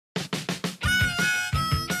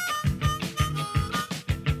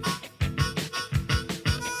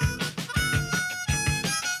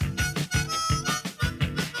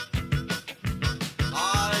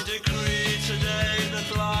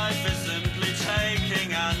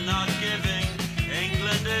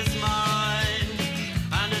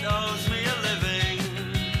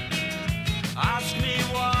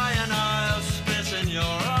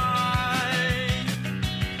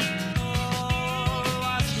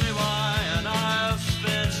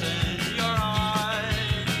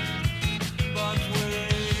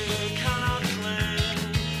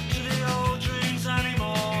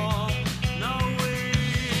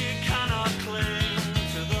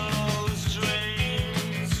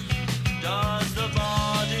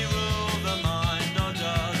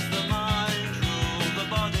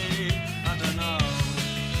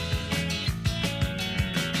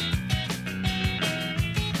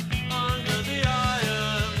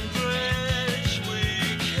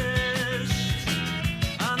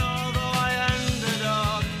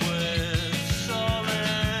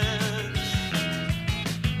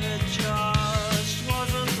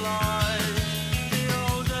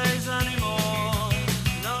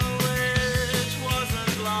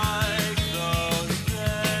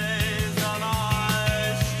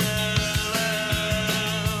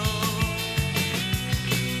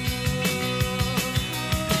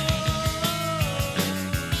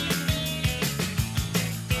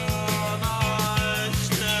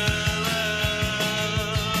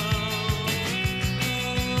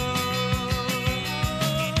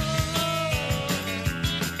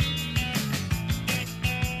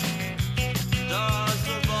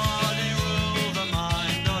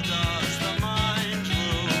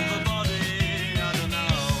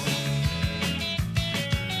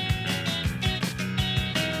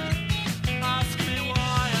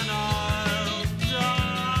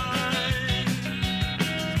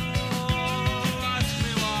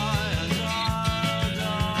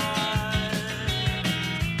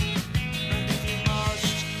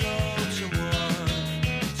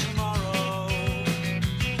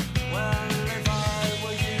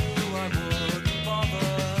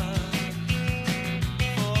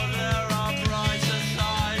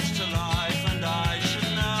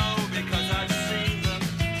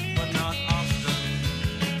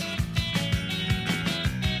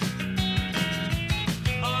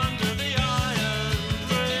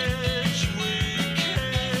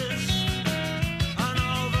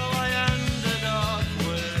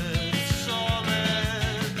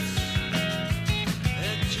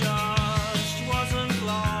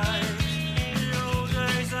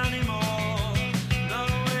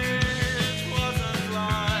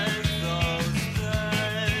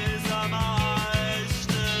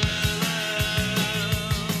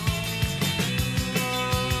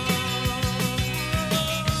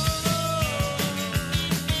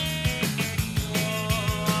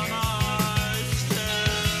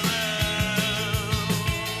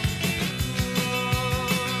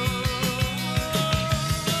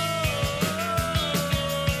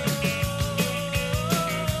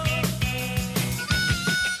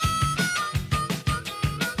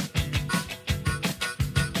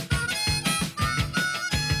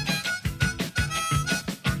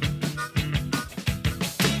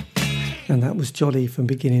And that was jolly from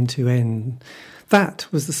beginning to end. That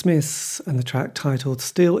was the Smiths and the track titled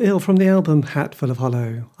Still Ill from the album Hat Full of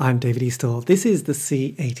Hollow. I'm David Eastaugh. This is the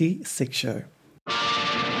C86 Show.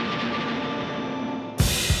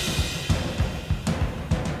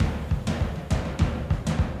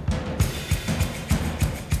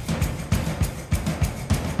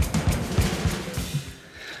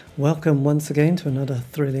 Welcome once again to another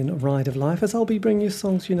thrilling ride of life, as I'll be bringing you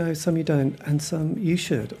songs you know, some you don't, and some you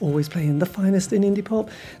should. Always playing the finest in indie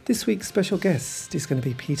pop. This week's special guest is going to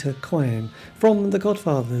be Peter Coyne from The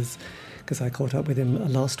Godfathers, because I caught up with him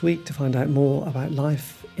last week to find out more about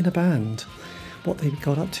life in a band, what they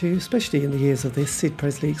got up to, especially in the years of this Sid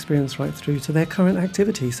Presley experience right through to their current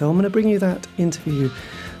activity. So I'm going to bring you that interview.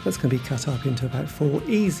 That's going to be cut up into about 4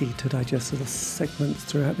 easy to digest little segments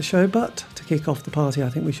throughout the show. But to kick off the party, I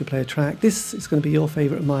think we should play a track. This is going to be your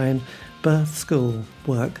favourite of mine. Birth, School,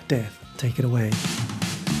 Work, Death. Take it away.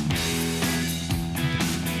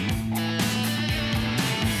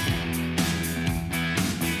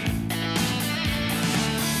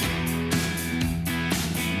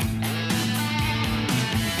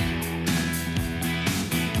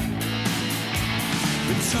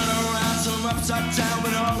 Upside down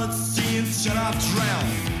with all at sea until I've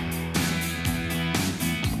drowned.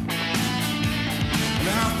 And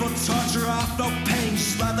I felt torture, I felt pain,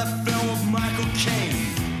 just like that film of Michael Caine.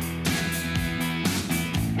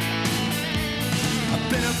 I've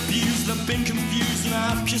been abused, I've been confused, and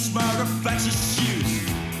I've kissed my reflection's shoes.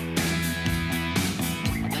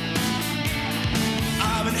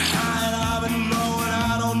 I've been high and I've been low, and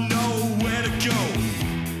I don't know where to go.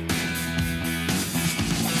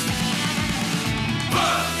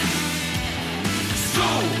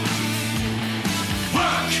 School,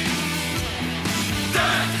 work,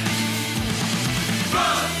 death,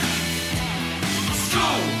 birth,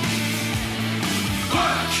 school,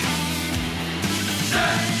 work,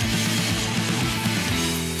 death.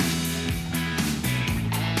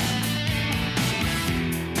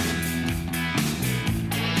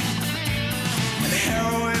 And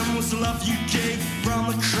heroin was the love you gave from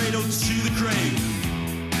the cradle to the grave.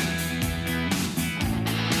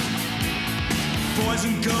 Boys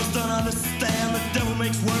and girls don't understand, the devil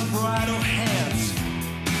makes work for idle hands.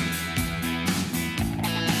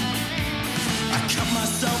 I cut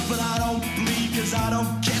myself but I don't bleed, cause I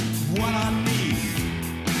don't get what I need.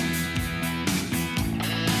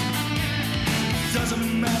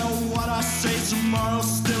 Doesn't matter what I say,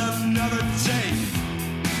 tomorrow's still another day.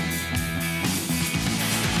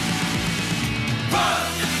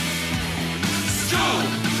 Birth, school,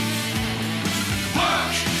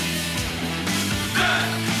 work, death,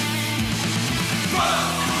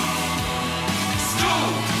 birth,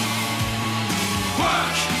 school,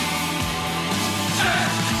 work,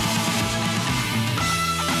 death.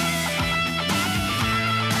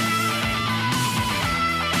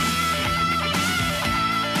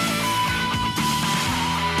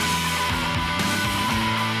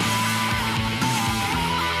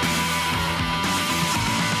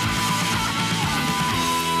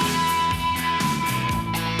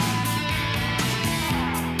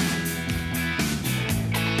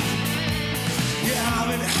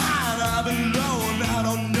 I've been low and I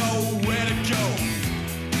don't know where to go.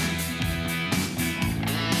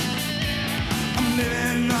 I'm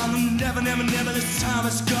living on the never, never, never. This time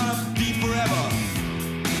it's gonna be forever.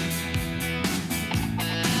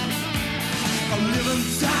 I live and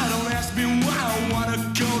die, don't ask me why I wanna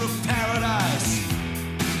go to paradise.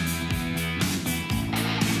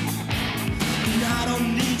 And I don't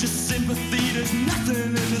need your sympathy, there's nothing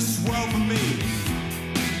in this world for me.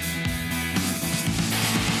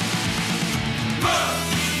 Birth,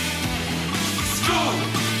 school,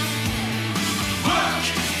 work,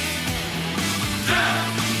 death.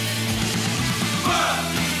 Birth,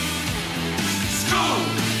 school,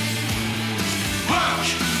 work,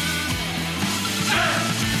 death.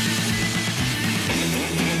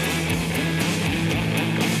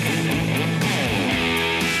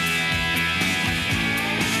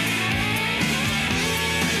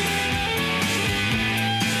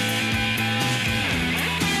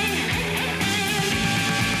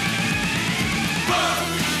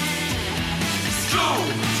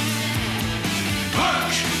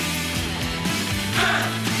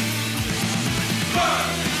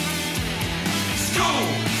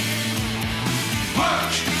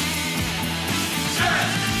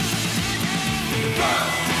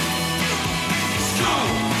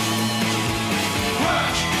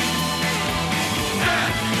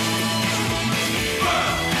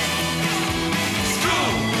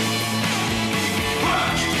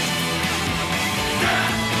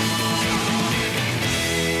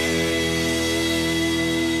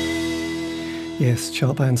 Yes,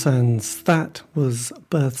 Chartband Sounds. That was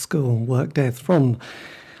Birth, School, Work, Death from,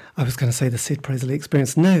 I was going to say the Sid Presley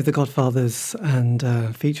Experience. No, The Godfathers, and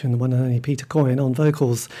featuring the one and only Peter Coyne on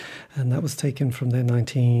vocals. And that was taken from their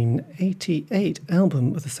 1988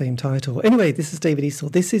 album with the same title. Anyway, this is David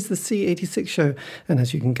Eastaugh. This is the C86 show. And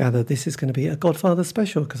as you can gather, this is going to be a Godfather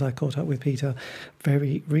special because I caught up with Peter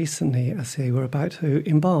very recently as they were about to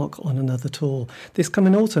embark on another tour this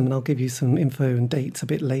coming autumn. And I'll give you some info and dates a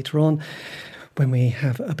bit later on when we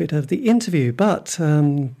have a bit of the interview. But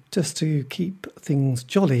just to keep things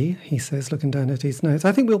jolly, he says, looking down at his notes,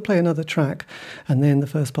 I think we'll play another track and then the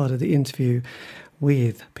first part of the interview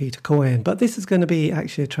with Peter Coyne. But this is going to be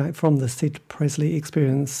actually a track from the Sid Presley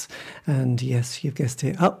Experience. And yes, you've guessed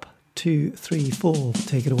it. Up, 2, 3, 4.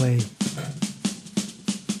 Take it away.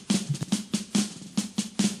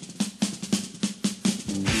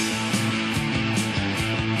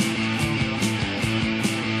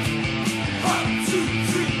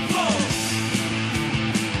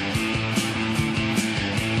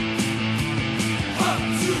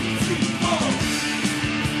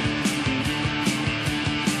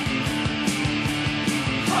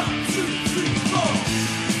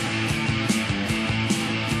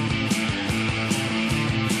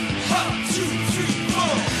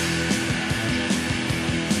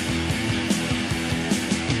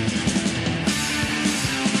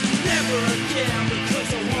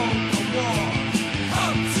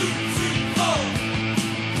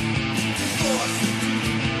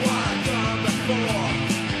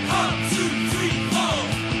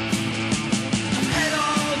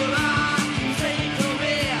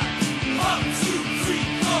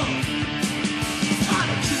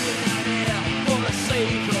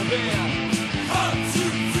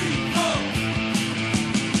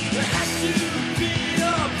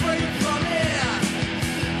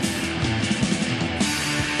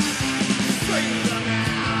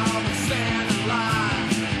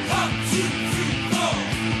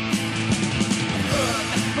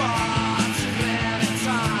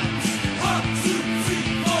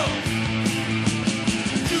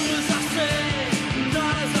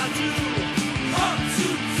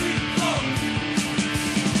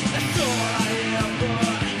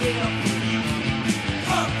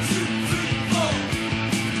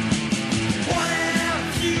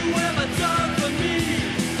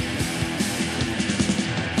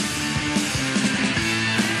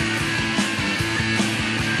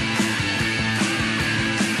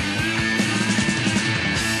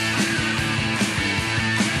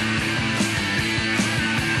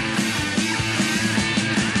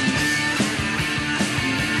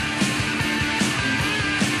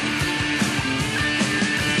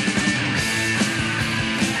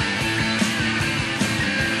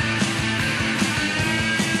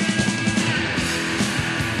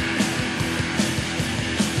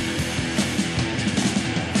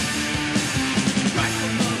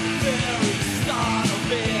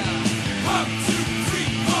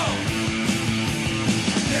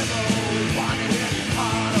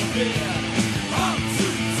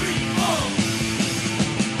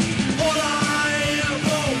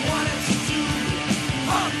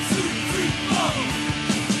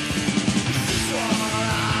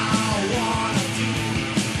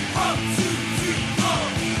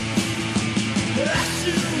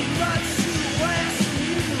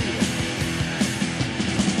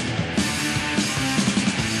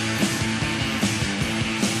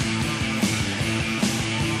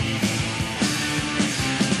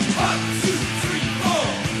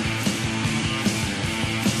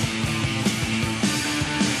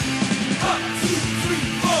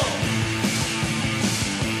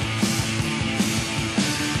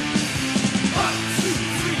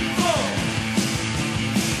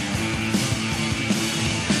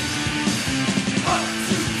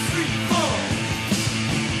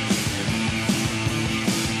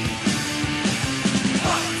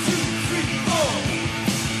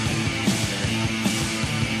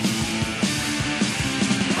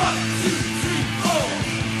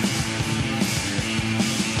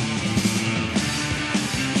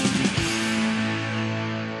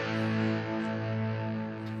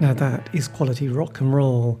 Now that is quality rock and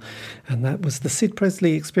roll, and that was the Sid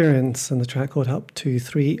Presley Experience and the track called Up 2,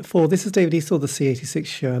 3, 4. This is David Eastaugh, the C86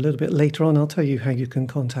 show. A little bit later on I'll tell you how you can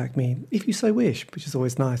contact me if you so wish, which is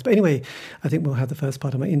always nice. But anyway, I think we'll have the first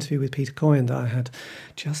part of my interview with Peter Coyne that I had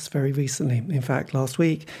just very recently, in fact last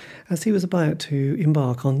week, as he was about to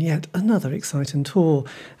embark on yet another exciting tour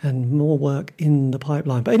and more work in the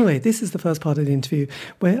pipeline. But anyway, this is the first part of the interview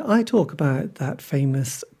where I talk about that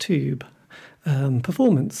famous tube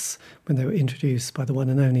performance when they were introduced by the one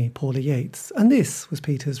and only Paula Yates. And this was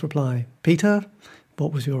Peter's reply. Peter,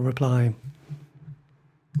 what was your reply?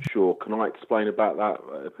 Sure. Can I explain about that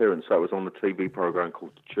appearance? That was on the TV programme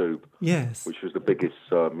called The Tube. Yes. Which was the biggest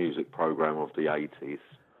music programme of the 80s.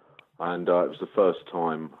 And it was the first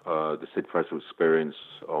time the Sid Fraser Experience,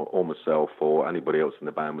 or myself or anybody else in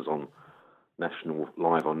the band, was on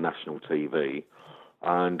live on national TV.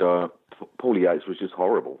 And Paula Yates was just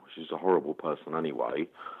horrible. She's a horrible person anyway.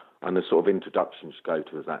 And the sort of introduction she gave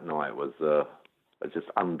to us that night was just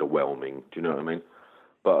underwhelming. Do you know what I mean?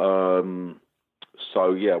 But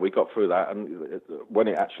so yeah, we got through that, and when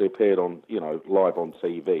it actually appeared on, live on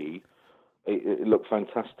TV, it looked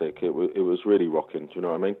fantastic. It was really rocking. Do you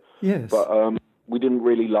know what I mean? Yes. But we didn't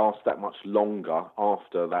really last that much longer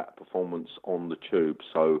after that performance on the Tube.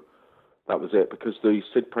 So that was it, because the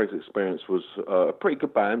Sid Fraser Experience was a pretty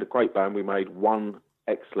good band, a great band. We made one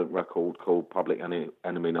excellent record called Public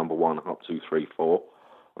Enemy No. 1, Up 2, 3, 4,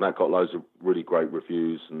 and that got loads of really great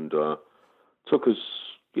reviews and took us,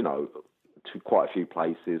 to quite a few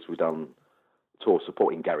places. We've done tour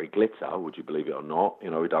supporting Gary Glitter, would you believe it or not?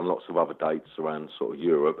 We've done lots of other dates around sort of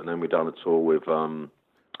Europe, and then we've done a tour with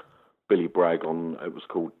Billy Bragg it was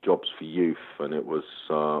called Jobs for Youth, and it was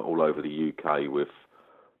all over the UK with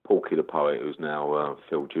Porky the Poet, who's now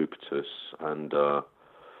Phil Jupitus, and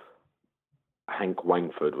Hank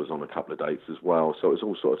Wangford was on a couple of dates as well. So it was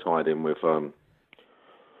all sort of tied in with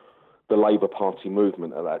the Labour Party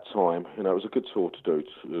movement at that time. It was a good tour to do,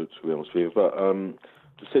 to be honest with you. But the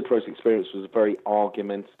Sid Fraser Experience was a very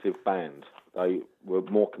argumentative band. They were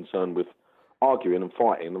more concerned with arguing and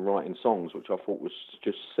fighting than writing songs, which I thought was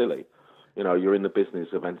just silly. You're in the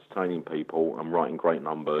business of entertaining people and writing great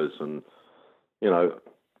numbers, and,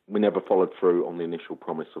 we never followed through on the initial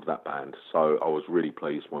promise of that band. So I was really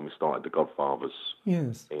pleased when we started the Godfathers.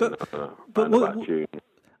 Yes, but about June.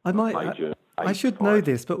 I should know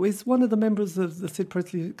this, but was one of the members of the Sid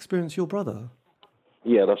Presley Experience your brother?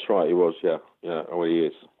 Yeah, that's right. He was. Yeah. Oh, he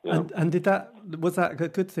is. Yeah. And was that a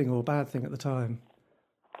good thing or a bad thing at the time?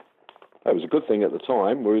 It was a good thing at the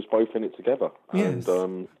time. We was both in it together. Yes.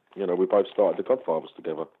 And we both started the Godfathers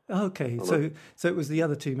together. Okay, so it was the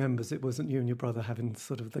other two members. It wasn't you and your brother having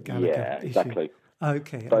sort of the Gallagher issue. Exactly.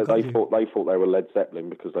 Okay. They thought they were Led Zeppelin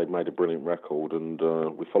because they'd made a brilliant record, and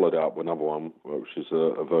we followed it up with another one, which is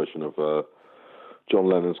a version of John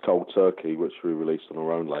Lennon's Cold Turkey, which we released on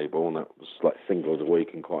our own label, and that was like single of the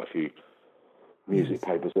week in quite a few music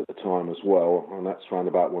papers at the time as well. And that's round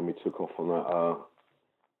about when we took off on that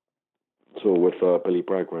tour with Billy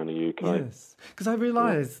Bragg around the UK. Yes, because I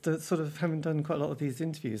realised that, sort of having done quite a lot of these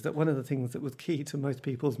interviews, that one of the things that was key to most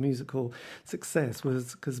people's musical success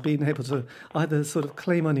was because being able to either sort of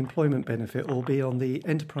claim unemployment benefit or be on the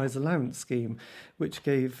enterprise allowance scheme, which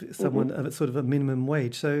gave someone a sort of a minimum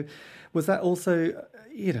wage. So was that also,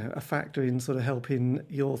 a factor in sort of helping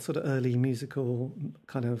your sort of early musical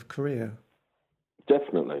kind of career?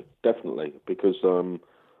 Definitely, because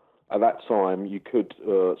at that time, you could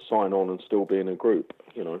sign on and still be in a group,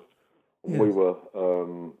 Yes. We were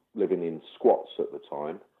living in squats at the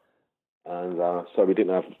time, and so we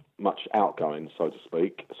didn't have much outgoing, so to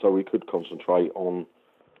speak, so we could concentrate on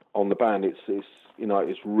the band. It's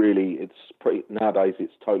nowadays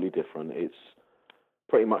it's totally different. It's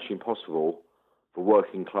pretty much impossible for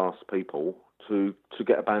working class people to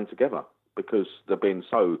get a band together because they're being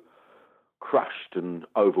so crushed and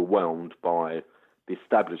overwhelmed by the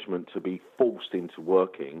establishment to be forced into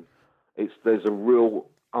working. There's a real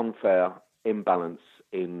unfair imbalance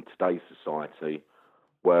in today's society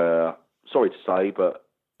where, sorry to say, but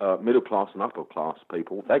middle class and upper class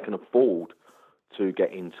people, they can afford to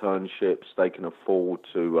get internships, they can afford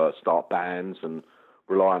to start bands and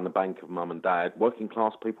rely on the bank of mum and dad. Working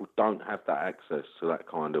class people don't have that access to that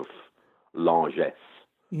kind of largesse.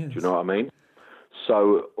 Yes. Do you know what I mean?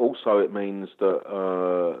 So also it means that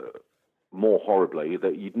more horribly,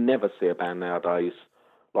 that you'd never see a band nowadays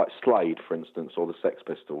like Slade, for instance, or the Sex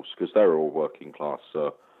Pistols, because they're all working class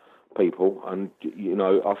people. And,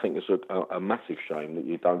 I think it's a massive shame that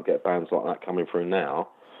you don't get bands like that coming through now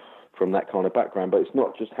from that kind of background. But it's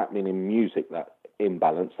not just happening in music, that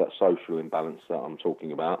imbalance, that social imbalance that I'm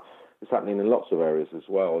talking about. It's happening in lots of areas as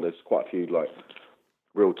well. There's quite a few,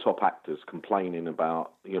 real top actors complaining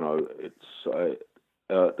about, there's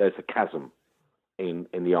a chasm in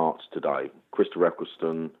the arts today. Christopher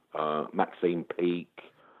Eccleston, Maxine Peake,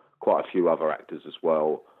 quite a few other actors as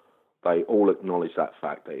well. They all acknowledge that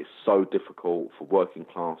fact that it's so difficult for working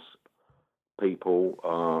class people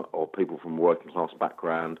or people from a working class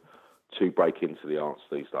background to break into the arts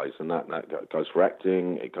these days. And that goes for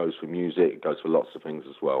acting, it goes for music, it goes for lots of things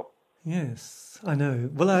as well. Yes, I know.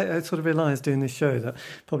 Well, I sort of realised doing this show that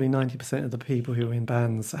probably 90% of the people who were in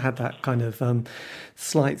bands had that kind of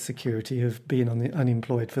slight security of being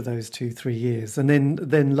unemployed for those 2-3 years. And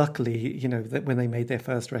then luckily, that when they made their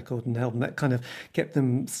first record and album, that kind of kept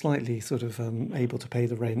them slightly sort of able to pay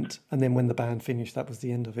the rent. And then when the band finished, that was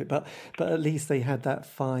the end of it. But at least they had that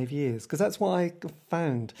 5 years, because that's what I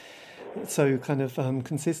found so kind of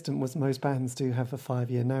consistent was most bands do have a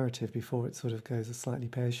 5-year narrative before it sort of goes a slightly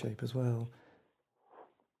pear-shaped as well.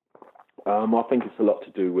 I think it's a lot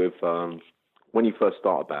to do with when you first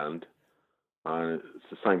start a band. It's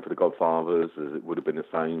the same for the Godfathers as it would have been the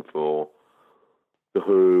same for the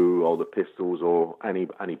Who or the Pistols or any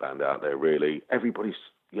band out there, really. Everybody's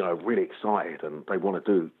really excited and they want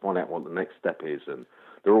to find out what the next step is, and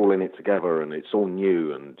they're all in it together and it's all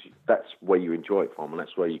new, and that's where you enjoy it from, and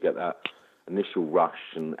that's where you get that initial rush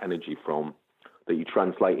and energy from that you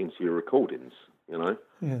translate into your recordings, Yes.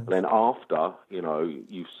 And then after,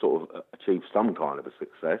 you've sort of achieved some kind of a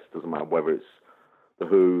success, doesn't matter whether it's the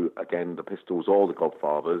Who, again, the Pistols or the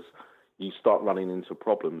Godfathers, you start running into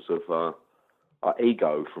problems of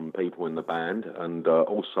ego from people in the band, and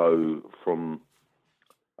also from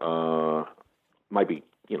maybe,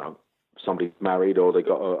 somebody's married or they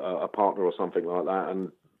got a partner or something like that,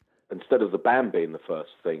 and instead of the band being the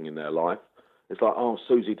first thing in their life, it's like, oh,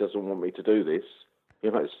 Susie doesn't want me to do this.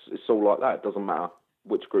 It's all like that. It doesn't matter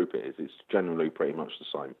which group it is. It's generally pretty much the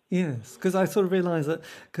same. Yes, because I sort of realised that,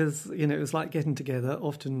 because, it was like getting together,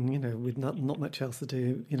 often, with not much else to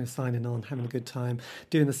do, signing on, having a good time,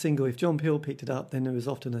 doing the single. If John Peel picked it up, then there was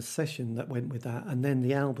often a session that went with that, and then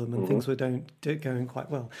the album, and things were going quite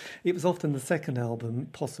well. It was often the second album,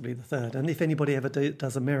 possibly the third, and if anybody ever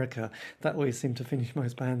does America, that always seemed to finish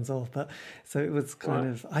most bands off. But so it was kind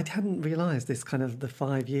of, I hadn't realised this kind of the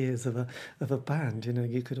 5 years of a band.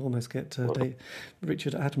 You could almost get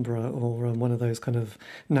Richard Attenborough or one of those kind of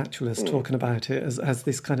naturalists talking about it as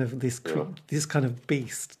this kind of this kind of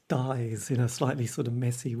beast dies in a slightly sort of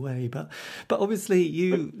messy way. But obviously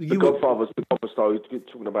the Godfathers,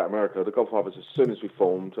 talking about America, the Godfathers, as soon as we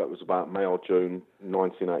formed, that was about May or June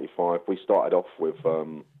 1985. We started off with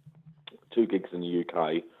 2 gigs in the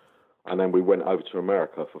UK, and then we went over to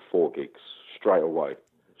America for 4 gigs straight away.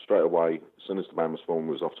 As soon as the band was formed,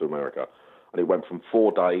 we was off to America, and it went from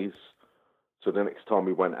 4 days. So the next time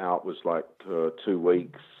we went out was like 2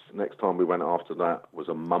 weeks. Next time we went after that was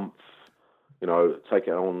a month. Take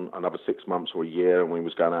it on another 6 months or a year, and we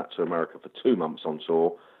was going out to America for 2 months on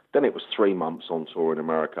tour. Then it was 3 months on tour in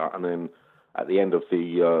America, and then at the end of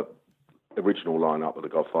the original lineup of the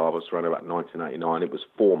Godfathers, around about 1989, it was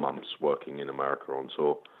 4 months working in America on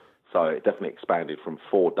tour. So it definitely expanded from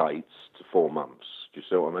 4 dates to 4 months. Do you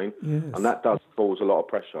see what I mean? Yes. And that does cause a lot of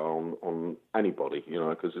pressure on anybody,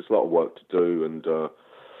 because there's a lot of work to do, and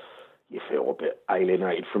you feel a bit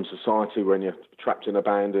alienated from society when you're trapped in a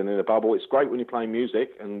band and in a bubble. It's great when you're playing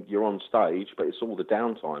music and you're on stage, but it's all the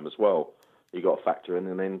downtime as well you got to factor in,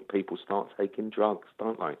 and then people start taking drugs,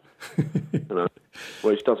 don't they?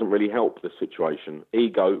 Which doesn't really help the situation.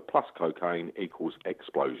 Ego plus cocaine equals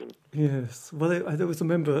explosion. Yes. Well, there was a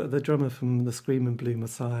member, the drummer from the Screaming Blue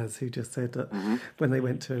Messiahs, who just said that when they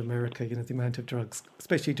went to America, the amount of drugs,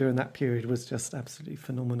 especially during that period, was just absolutely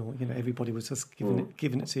phenomenal. Everybody was just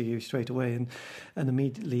giving it to you straight away, and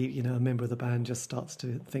immediately, a member of the band just starts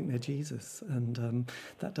to think they're Jesus, and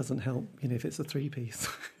that doesn't help, if it's a 3-piece.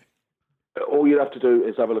 All you have to do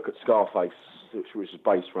is have a look at Scarface, which was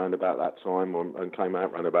based around about that time and came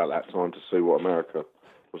out around about that time, to see what America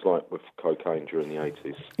was like with cocaine during the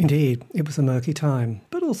 80s. Indeed, it was a murky time,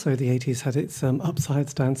 but also the 80s had its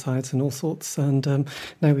upsides, downsides and all sorts, and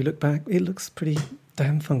now we look back, it looks pretty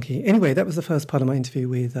damn funky. Anyway, that was the first part of my interview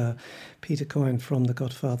with Peter Coyne from the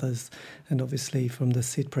Godfathers, and obviously from the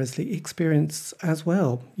Sid Presley Experience as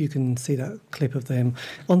well. You can see that clip of them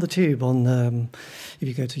on the tube, if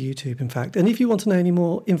you go to YouTube, in fact. And if you want to know any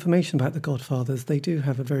more information about the Godfathers, they do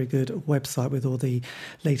have a very good website with all the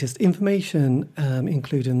latest information,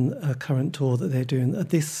 including a current tour that they're doing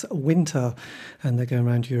this winter, and they're going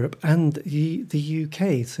around Europe and the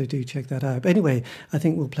UK, so do check that out. But anyway, I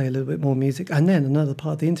think we'll play a little bit more music, and then another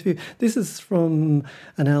part of the interview. This is from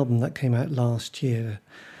an album that came out last year.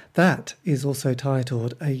 That is also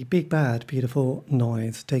titled A Big Bad Beautiful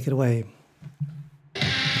Noise. Take it away.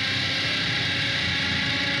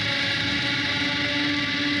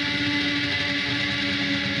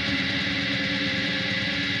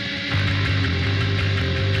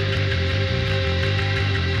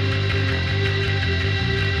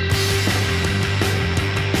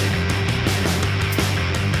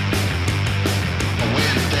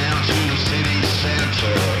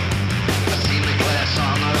 I seen the glass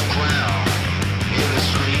on the ground.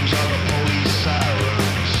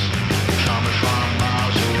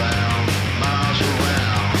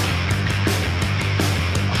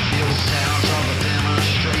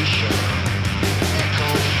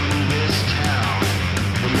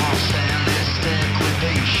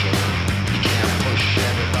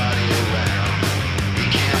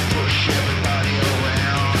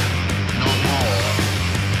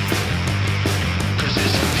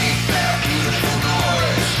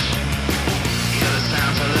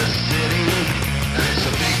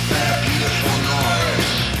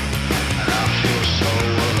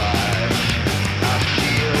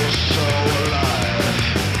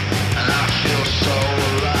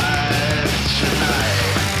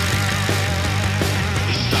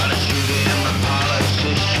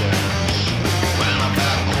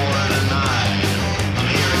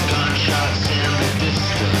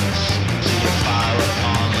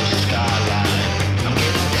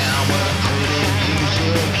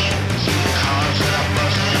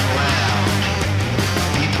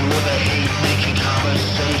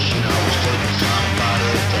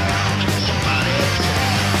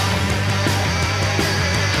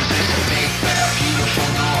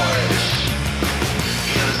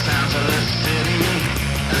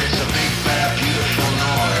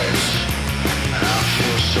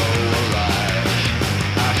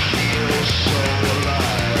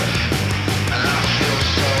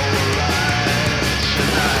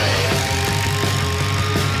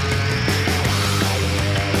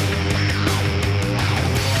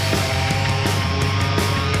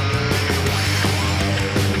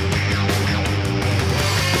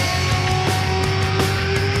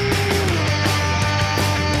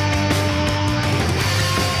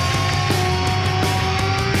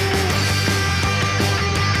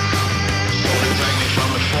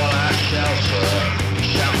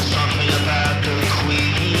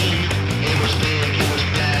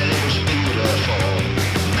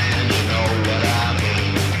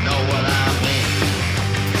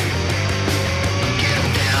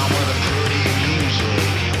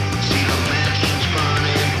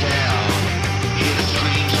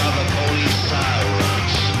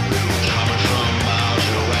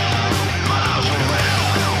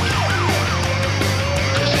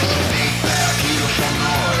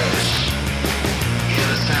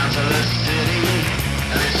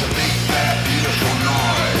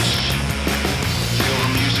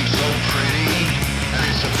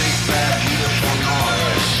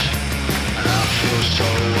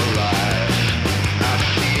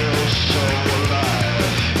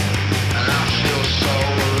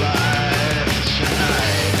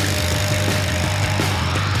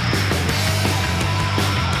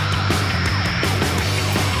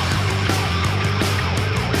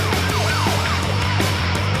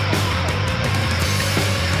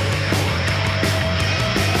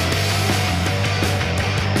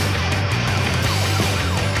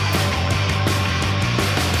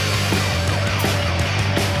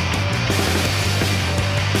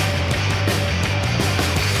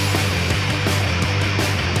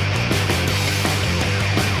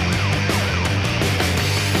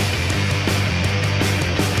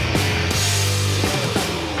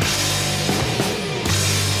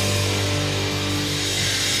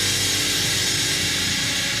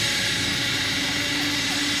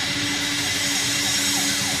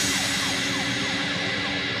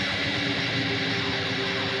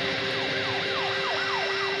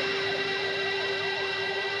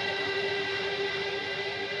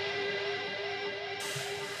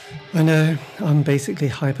 I know, I'm basically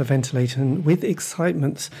hyperventilating with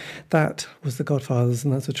excitement. That was The Godfathers,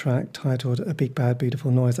 and that's a track titled A Big Bad Beautiful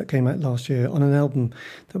Noise that came out last year on an album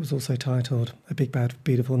that was also titled A Big Bad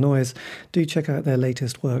Beautiful Noise. Do check out their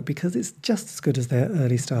latest work because it's just as good as their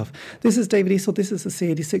early stuff. This is David Eastaugh, this is the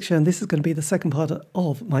C86 show, and this is going to be the second part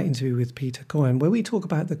of my interview with Peter Coyne, where we talk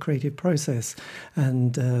about the creative process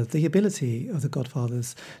and the ability of The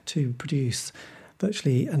Godfathers to produce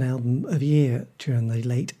virtually an album a year during the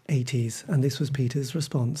late 80s. And this was Peter's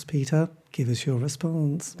response. Peter, give us your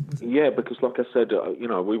response. Yeah, because like I said,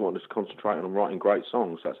 we wanted to concentrate on writing great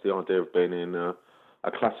songs. That's the idea of being in a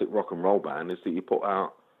classic rock and roll band, is that you put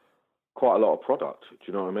out quite a lot of product. Do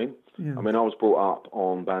you know what I mean? Yeah. I mean, I was brought up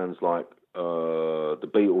on bands like the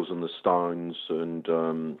Beatles and the Stones, and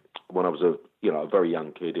when I was a very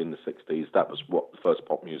young kid in the 60s, that was what the first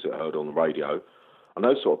pop music I heard on the radio. And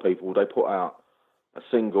those sort of people, they put out a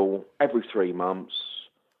single every 3 months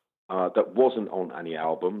that wasn't on any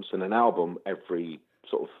albums, and an album every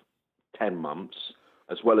sort of 10 months,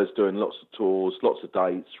 as well as doing lots of tours, lots of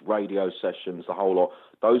dates, radio sessions, the whole lot.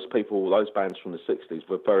 Those people, those bands from the 60s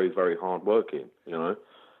were very, very hard working, And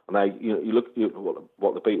they, you look at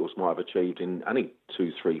what the Beatles might have achieved in any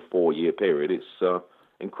 2, 3, 4 year period. It's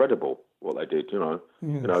incredible what they did,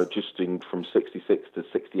 Yes. Just from 66 to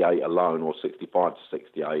 68 alone, or 65 to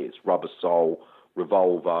 68, it's Rubber Soul,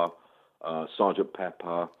 Revolver, Sgt.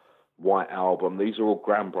 Pepper, White Album. These are all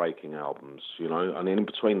groundbreaking albums, and in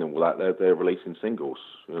between them, they're releasing singles,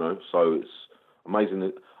 So it's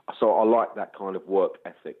amazing. So I like that kind of work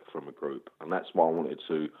ethic from a group, and that's what I wanted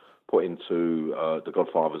to put into the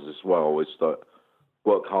Godfathers as well. Is that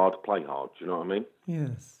work hard, play hard. Do you know what I mean?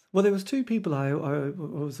 Yes. Well, there was two people I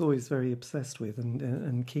was always very obsessed with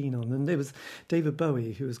and keen on, and there was David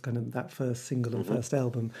Bowie, who was kind of that first single and first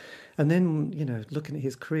album, and then looking at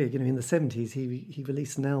his career, in the 70s he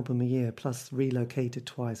released an album a year, plus relocated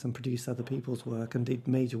twice and produced other people's work and did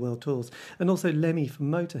major world tours, and also Lemmy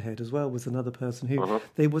from Motorhead as well was another person who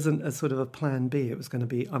there wasn't a sort of a plan B. It was going to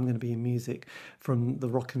be I'm going to be in music from the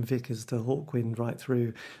Rockin' Vickers to Hawkwind right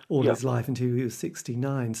through all his life until he was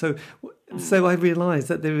 69. So I realised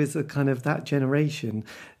that there is a kind of that generation,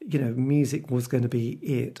 music was going to be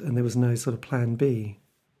it, and there was no sort of plan B.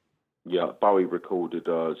 Yeah, Bowie recorded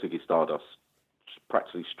Ziggy Stardust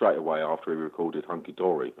practically straight away after he recorded Hunky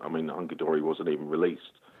Dory. I mean, Hunky Dory wasn't even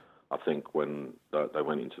released, I think, when they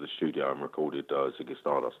went into the studio and recorded Ziggy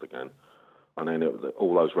Stardust again. And then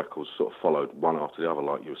all those records sort of followed one after the other,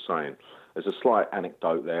 like you were saying. There's a slight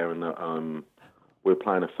anecdote there in that we were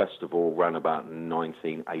playing a festival around about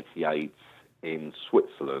 1988 in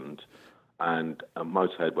Switzerland, and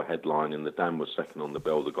Motorhead were headlining, the Dam was second on the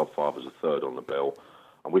bill, the Godfathers were third on the bill,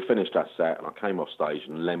 and we finished that set, and I came off stage,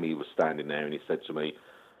 and Lemmy was standing there, and he said to me,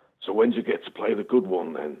 "So when do you get to play the good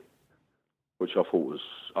one then?" Which I thought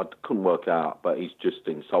I couldn't work out, but he's just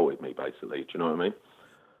insulted me, basically, do you know what I mean?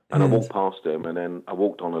 And I walked past him, and then I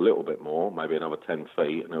walked on a little bit more, maybe another 10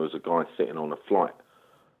 feet, and there was a guy sitting on a flight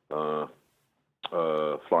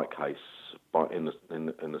case in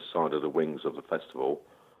the side of the wings of the festival,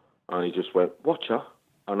 and he just went, "Watcha,"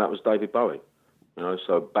 and that was David Bowie.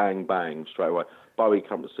 So bang bang straight away. Bowie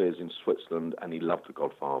came to see us in Switzerland, and he loved the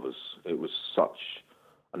Godfathers. It was such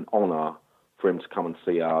an honour for him to come and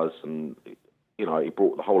see us, and he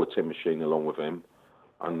brought the whole of Tin Machine along with him,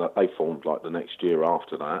 and they formed like the next year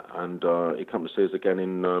after that, and he came to see us again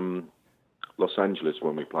in Los Angeles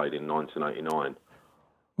when we played in 1989.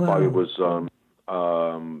 Wow. Bowie was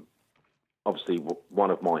obviously one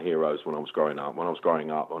of my heroes when I was growing up. When I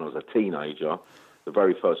was a teenager, the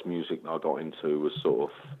very first music that I got into was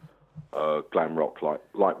sort of glam rock, like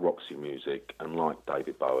Roxy Music, and like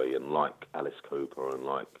David Bowie, and like Alice Cooper, and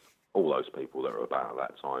like all those people that were about at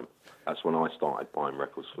that time. That's when I started buying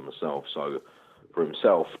records for myself. So for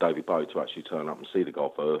himself, David Bowie, to actually turn up and see the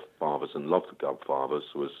Godfathers and love the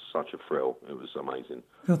Godfathers was such a thrill. It was amazing.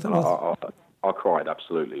 I cried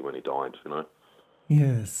absolutely when he died,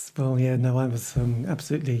 Yes, well, yeah, no, I was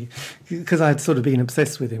absolutely, because I'd sort of been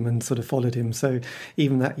obsessed with him and sort of followed him. So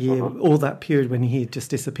even that year, all that period when he had just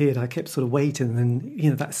disappeared, I kept sort of waiting. And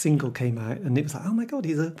then, that single came out, and it was like, oh my God,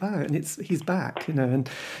 he's back, and he's back, and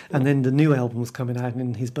then the new album was coming out,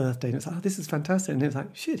 and his birthday, and it's like, oh, this is fantastic. And it was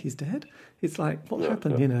like, shit, he's dead. It's like, what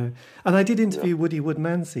happened, And I did interview Woody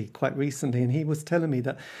Woodmansey quite recently, and he was telling me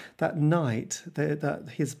that night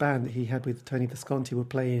that his band that he had with Tony Visconti were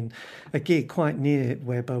playing a gig quite near near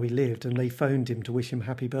where Bowie lived, and they phoned him to wish him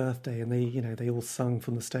happy birthday, and they all sung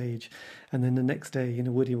from the stage. And then the next day,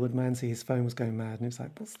 Woody Woodmansey, his phone was going mad, and it's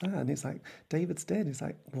like, what's that? And it's like, David's dead. It's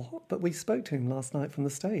like, what? But we spoke to him last night from the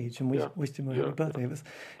stage, and we wished him a happy birthday. It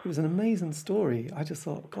was an amazing story. I just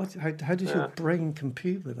thought, God, how does your brain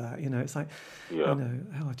compute with that? It's like,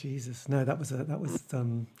 oh Jesus, no, that was.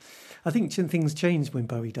 I think things changed when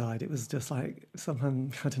Bowie died. It was just like somehow,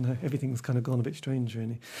 I don't know, everything's kind of gone a bit strange,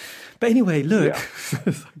 really. But anyway, look,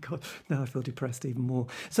 God, now I feel depressed even more.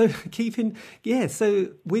 So so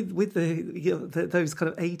with those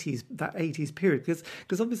kind of 80s, that 80s period,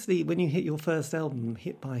 because obviously when you hit your first album,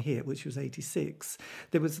 Hit by Hit, which was 86,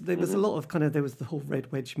 there was a lot of there was the whole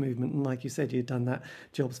Red Wedge movement, and like you said, you'd done that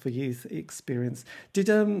Jobs for Youth experience.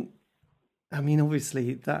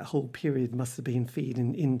 Obviously, that whole period must have been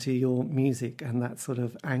feeding into your music and that sort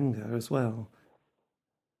of anger as well.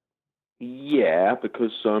 Yeah,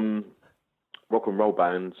 because rock and roll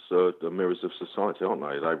bands are the mirrors of society, aren't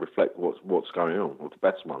they? They reflect what's going on. What the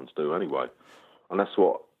best ones do, anyway. And that's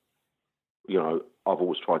what I've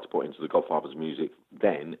always tried to put into the Godfathers' music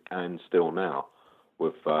then and still now,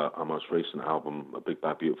 with our most recent album, A Big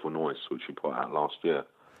Bad Beautiful Noise, which we put out last year.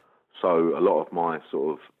 So a lot of my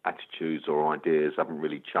sort of attitudes or ideas haven't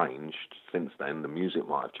really changed since then. The music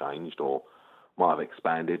might have changed or might have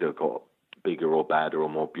expanded or got bigger or badder or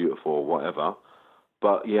more beautiful or whatever.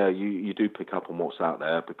 But yeah, you do pick up on what's out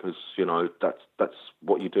there because, that's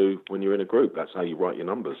what you do when you're in a group. That's how you write your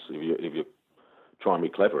numbers if you try and be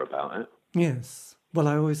clever about it. Yes. Well,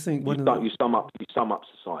 I always think you sum up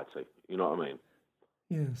society. You know what I mean?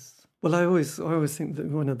 Yes. Well, I always think that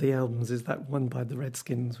one of the albums is that one by the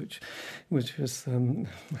Redskins, which was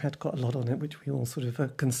had quite a lot on it, which we all sort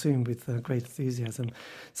of consumed with great enthusiasm.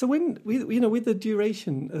 So when with the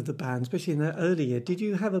duration of the band, especially in that early year, did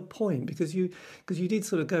you have a point because you did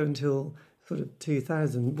sort of go until sort of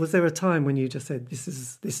 2000? Was there a time when you just said this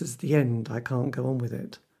is the end? I can't go on with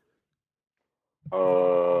it.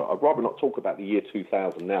 I'd rather not talk about the year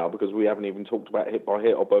 2000 now because we haven't even talked about Hit by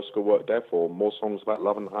Hit or Birth, School, Work, Death or More Songs About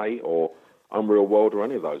Love and Hate or Unreal World or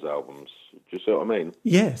any of those albums. Do you see what I mean?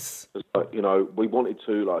 Yes. We wanted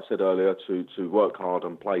to, like I said earlier, to work hard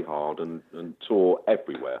and play hard and tour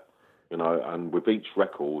everywhere, and with each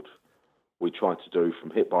record we tried to do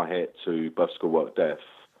from Hit by Hit to Birth, School, Work, Death,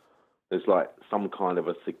 there's like some kind of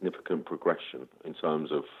a significant progression in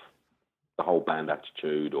terms of the whole band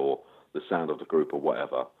attitude or the sound of the group or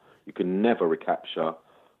whatever. You can never recapture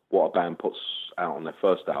what a band puts out on their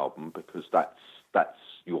first album because that's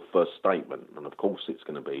your first statement, and of course it's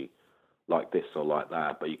going to be like this or like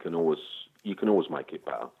that. But you can always make it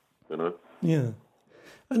better, Yeah,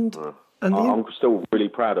 and I'm still really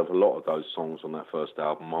proud of a lot of those songs on that first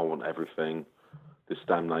album. I Want Everything, This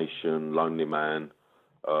Damnation, Lonely Man,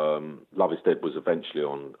 Love Is Dead was eventually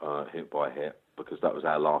on Hit by Hit because that was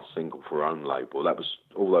our last single for our own label. That was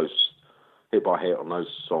all those. Hit by Hit on those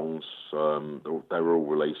songs, they were all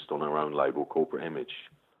released on our own label, Corporate Image,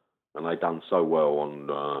 and they done so well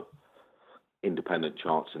on independent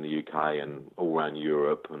charts in the UK and all around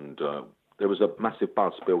Europe, and there was a massive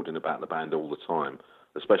buzz building about the band all the time,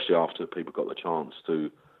 especially after people got the chance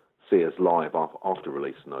to see us live after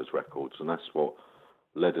releasing those records, and that's what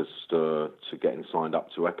led us to getting signed up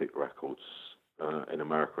to Epic Records in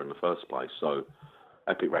America in the first place. So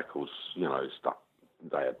Epic Records,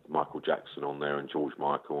 they had Michael Jackson on there and George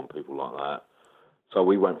Michael and people like that. So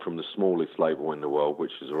we went from the smallest label in the world,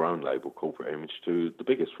 which is our own label, Corporate Image, to the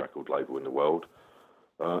biggest record label in the world,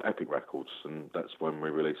 Epic Records. And that's when we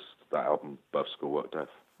released that album, Birth, School, Work, Death.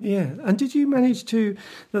 Yeah, and did you manage to...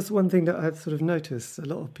 That's one thing that I've sort of noticed. A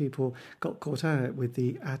lot of people got caught out with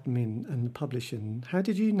the admin and the publishing. How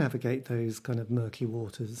did you navigate those kind of murky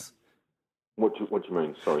waters? What do you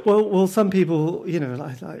mean? Sorry. Well, some people,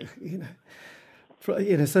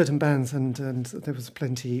 certain bands, and there was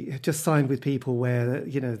plenty just signed with people where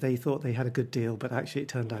they thought they had a good deal, but actually it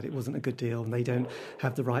turned out it wasn't a good deal, and they don't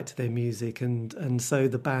have the right to their music, and so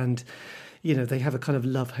the band, they have a kind of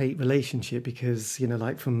love-hate relationship because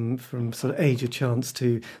like from sort of Age of Chance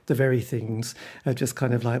to The Very Things are just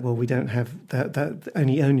kind of like, well, we don't have that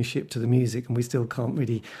any ownership to the music, and we still can't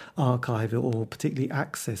really archive it or particularly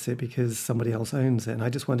access it because somebody else owns it. And I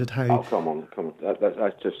just wondered how. Oh, come on,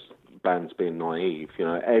 that's just bands being naive.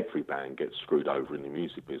 Every band gets screwed over in the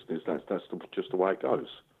music business. That's just the way it goes.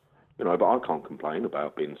 But I can't complain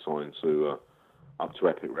about being signed to up to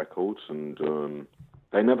Epic Records, and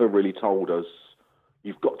they never really told us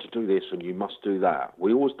you've got to do this and you must do that.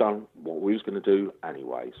 We always done what we was going to do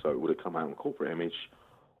anyway, so it would have come out on Corporate Image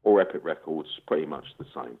or Epic Records, pretty much the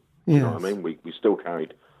same. Yes. You know what I mean? We still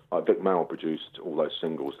carried, like Vic Mel produced all those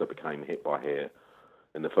singles that became Hit by Hit.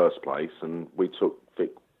 in the first place, and we took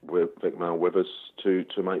Vic Mail with us to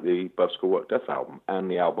make the Birth School Work Death album, and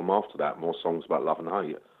the album after that, More Songs About Love and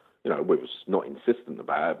Hate. You know, we was not insistent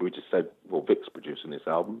about it. We just said, well, Vic's producing this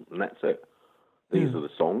album, and that's it. These are the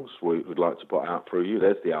songs we would like to put out through you.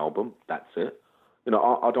 There's the album. That's it. You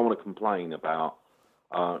know, I don't want to complain about.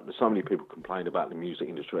 There's so many people complain about the music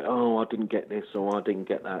industry. Oh, I didn't get this, or I didn't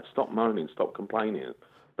get that. Stop moaning. Stop complaining.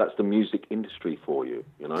 That's the music industry for you,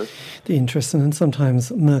 you know? The interesting and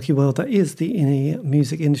sometimes murky world that is the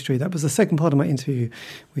music industry. That was the second part of my interview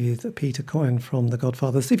with Peter Coyne from The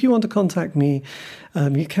Godfathers. If you want to contact me,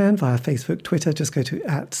 you can via Facebook, Twitter. Just go to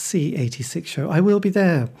 @C86show. I will be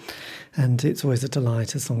there. And it's always a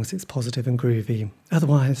delight as long as it's positive and groovy.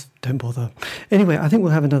 Otherwise, don't bother. Anyway, I think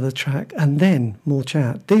we'll have another track and then more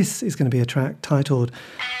chat. This is going to be a track titled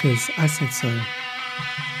Because I Said So.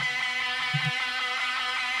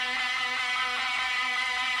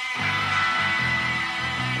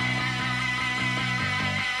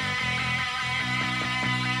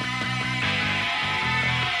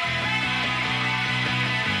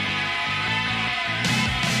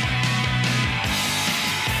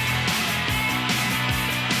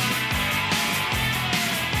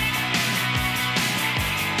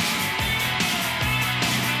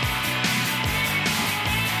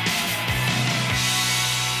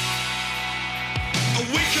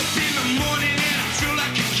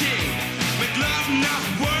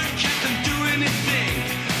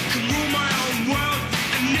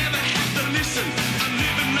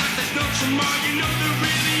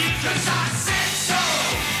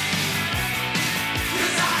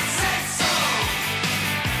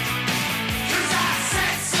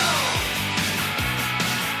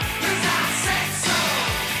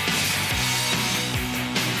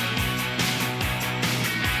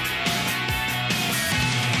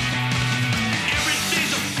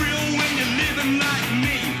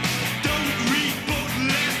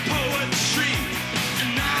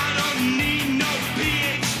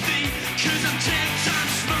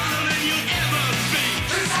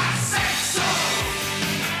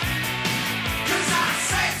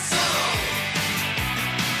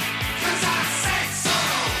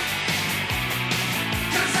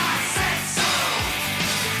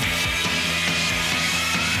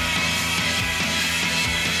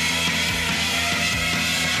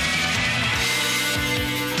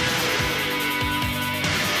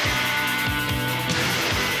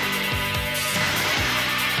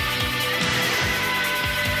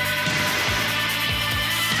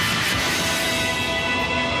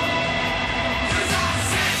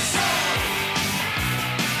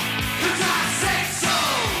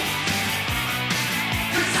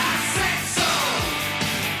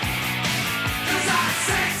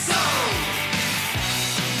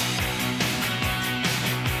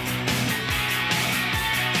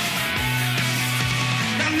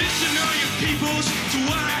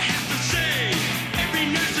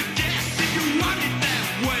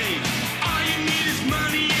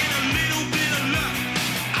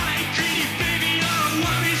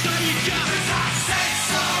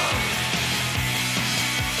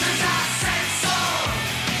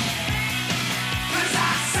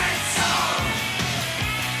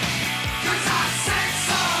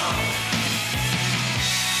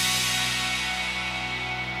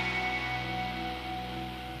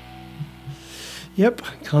 Yep,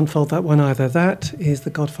 can't fault that one either. That is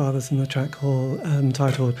The Godfathers and the track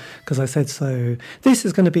titled Because I Said So. This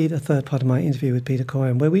is going to be the third part of my interview with Peter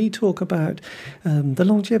Coyne, where we talk about the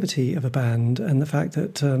longevity of a band and the fact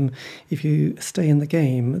that if you stay in the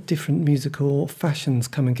game, different musical fashions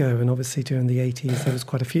come and go. And obviously during the 80s there was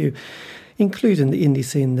quite a few, including the indie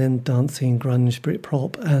scene, then dance scene, grunge,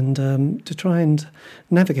 Britpop, and to try and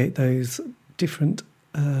navigate those different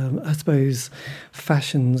I suppose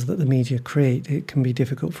fashions that the media create, it can be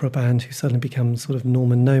difficult for a band who suddenly becomes sort of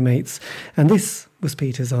Norman no mates. And this was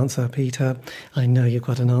Peter's answer. Peter, I know you've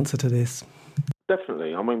got an answer to this.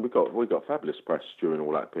 Definitely. I mean, we got fabulous press during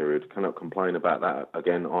all that period. Cannot complain about that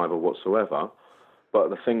again either whatsoever. But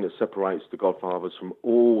the thing that separates the Godfathers from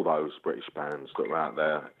all those British bands that were out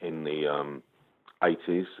there in the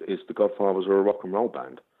 80s is the Godfathers are a rock and roll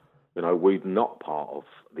band. You know, we're not part of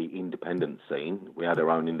the independent scene. We had our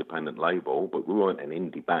own independent label, but we weren't an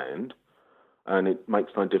indie band. And it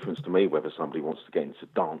makes no difference to me whether somebody wants to get into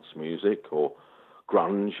dance music or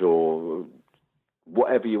grunge or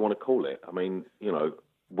whatever you want to call it. I mean, you know,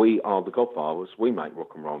 we are the Godfathers. We make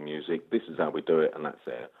rock and roll music. This is how we do it, and that's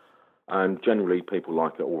it. And generally, people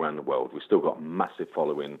like it all around the world. We've still got a massive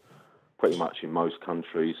following pretty much in most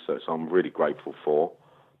countries, so I'm really grateful for.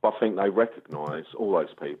 But I think they recognise, all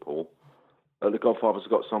those people, that the Godfathers have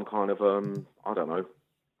got some kind of, I don't know,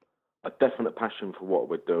 a definite passion for what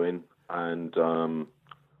we're doing, and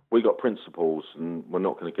we got principles, and we're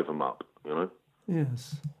not going to give them up. You know.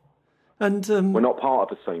 Yes. And we're not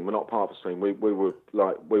part of the scene. We're not part of the scene. We were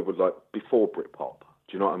like before Britpop.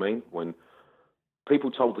 Do you know what I mean? When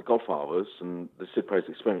people told the Godfathers and the Sid Praise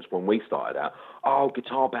Experience when we started out, oh,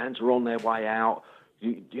 guitar bands are on their way out.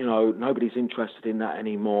 You know, nobody's interested in that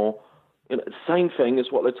anymore. You know, same thing as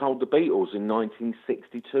what they told the Beatles in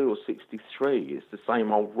 1962 or 63. It's the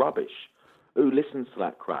same old rubbish. Who listens to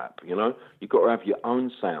that crap? You know, you've got to have your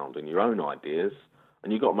own sound and your own ideas,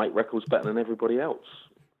 and you've got to make records better than everybody else,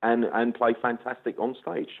 and play fantastic on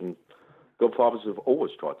stage. And Godfathers have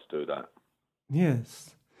always tried to do that.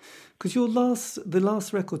 Yes. Because the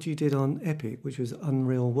last record you did on Epic, which was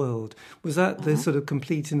Unreal World, was that the sort of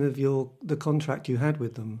completing of the contract you had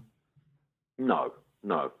with them? No.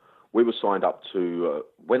 We were signed up to,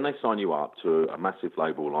 when they sign you up to a massive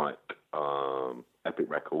label like Epic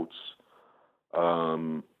Records,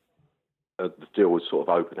 the deal was sort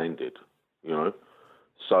of open-ended, you know.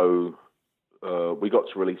 So we got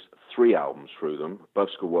to release 3 albums through them.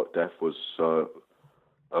 Birth School Work Death was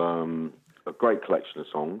a great collection of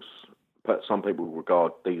songs. But some people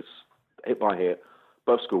regard these hit by hit,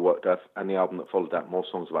 Birth School Work Death, and the album that followed that, More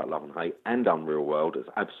Songs About Love and Hate, and Unreal World, as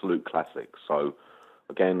absolute classics. So,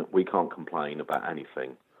 again, we can't complain about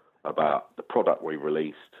anything about the product we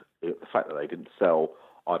released. The fact that they didn't sell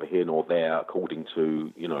either here nor there, according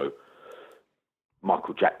to, you know,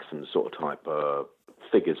 Michael Jackson's sort of type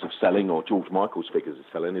figures of selling, or George Michael's figures of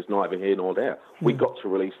selling, is neither here nor there. We got to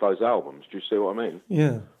release those albums. Do you see what I mean?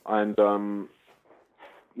 Yeah. And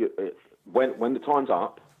when the time's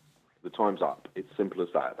up, the time's up. It's simple as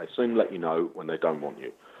that. They soon let you know when they don't want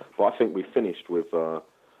you. But I think we finished with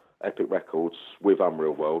Epic Records, with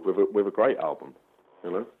Unreal World, with a great album,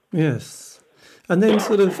 you know? Yes. And then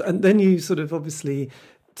you sort of obviously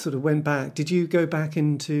sort of went back. Did you go back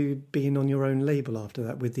into being on your own label after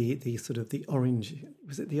that with the sort of the Orange?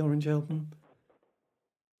 Was it the Orange album?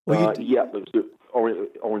 Yeah, it was the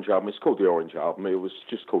Orange album. It's called the Orange album. It was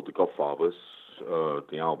just called The Godfathers,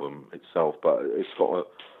 the album itself, but it's got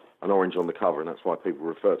an orange on the cover, and that's why people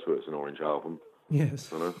refer to it as an Orange album.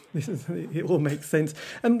 Yes, you know? It all makes sense.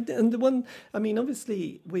 And the one, I mean,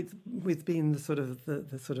 obviously, with being the sort of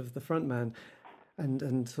the front man,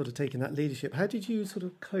 and sort of taking that leadership, how did you sort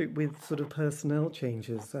of cope with sort of personnel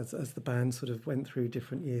changes as the band sort of went through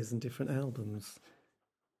different years and different albums?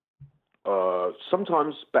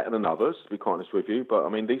 Sometimes better than others, to be quite honest with you. But I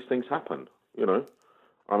mean, these things happen, you know.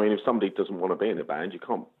 I mean, if somebody doesn't want to be in a band, you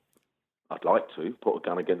can't. I'd like to put a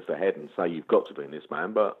gun against their head and say you've got to be in this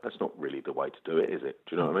band, but that's not really the way to do it, is it?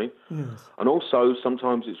 Do you know what I mean? Yes. And also,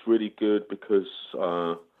 sometimes it's really good because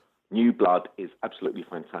new blood is absolutely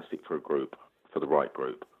fantastic for a group, for the right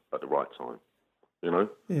group at the right time. You know?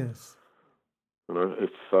 Yes. You know,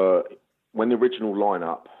 if when the original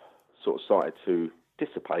lineup sort of started to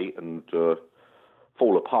dissipate and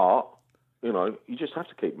fall apart, you know, you just have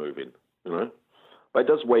to keep moving, you know. But it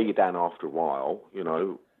does wear you down after a while, you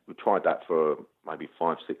know. We tried that for maybe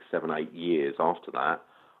 5, 6, 7, 8 years after that,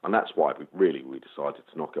 and that's why we decided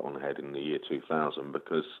to knock it on the head in the year 2000,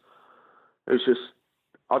 because it was just,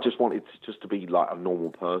 I just wanted to be like a normal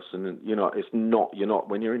person, and you know, you're not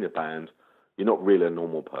when you're in a band, you're not really a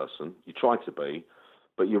normal person. You try to be,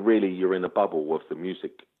 but you're in a bubble of the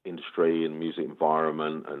music industry and music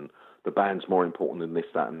environment, and the band's more important than this,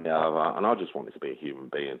 that, and the other. And I just wanted to be a human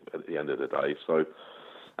being at the end of the day. So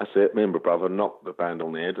that's it. Me and my brother knocked the band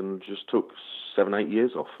on the head and just took 7, 8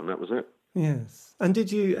 years off, and that was it. Yes. And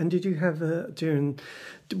did you have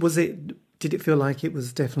did it feel like it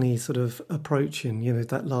was definitely sort of approaching, you know,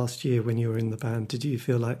 that last year when you were in the band? Did you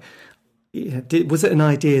feel like, was it an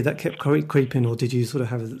idea that kept creeping, or did you sort of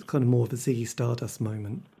have a kind of more of a Ziggy Stardust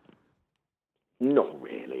moment? Not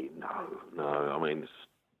really, no. I mean,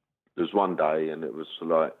 there was one day, and it was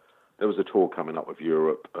like, there was a tour coming up with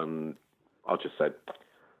Europe, and I just said,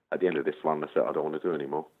 at the end of this one, I said, I don't want to do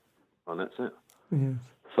anymore. And that's it. Yeah.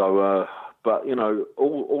 So, but, you know,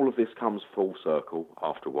 all of this comes full circle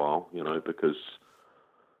after a while, you know, because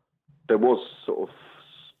there was sort of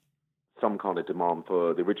some kind of demand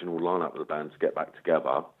for the original lineup of the band to get back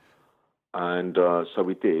together. And so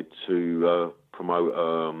we did, to promote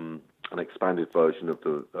an expanded version of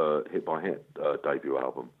the Hit by Hit debut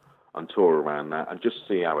album and tour around that and just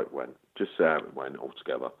see how it went, all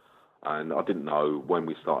together. And I didn't know when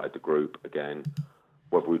we started the group again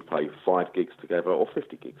whether we'd play 5 gigs together or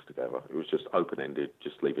 50 gigs together. It was just open-ended,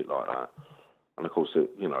 just leave it like that. And of course,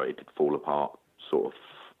 it did fall apart sort of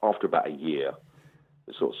after about a year.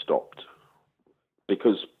 It sort of stopped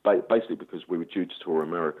because basically because we were due to tour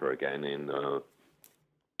America again in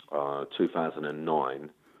 2009,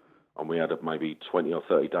 and we had maybe 20 or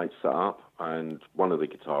 30 dates set up, and one of the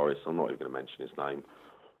guitarists, I'm not even going to mention his name,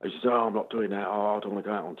 he said, I'm not doing that, I don't want to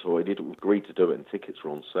go out on tour. He didn't agree to do it, and tickets were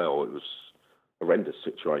on sale. It was a horrendous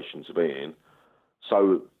situation to be in.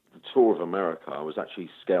 So the tour of America was actually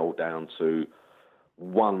scaled down to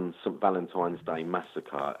one St. Valentine's Day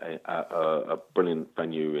massacre at a brilliant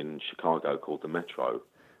venue in Chicago called the Metro.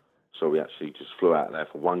 So we actually just flew out there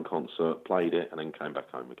for one concert, played it, and then came back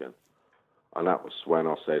home again. And that was when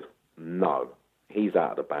I said, no, he's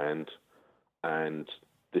out of the band, and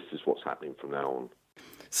this is what's happening from now on.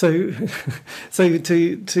 So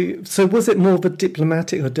was it more of a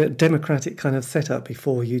diplomatic or democratic kind of setup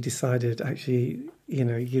before you decided actually,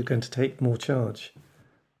 you're going to take more charge?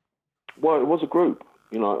 Well, it was a group,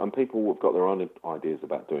 and people have got their own ideas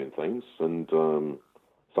about doing things, and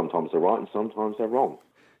sometimes they're right and sometimes they're wrong.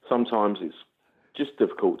 Sometimes it's just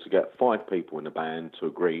difficult to get 5 people in a band to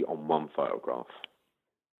agree on one photograph.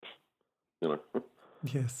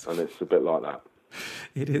 Yes. And it's a bit like that.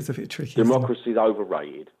 It is a bit tricky. Democracy is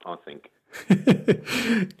overrated, I think.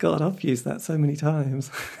 God, I've used that so many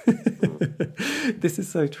times. This is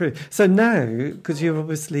so true. So now, because you're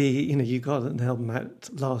obviously, you got an album out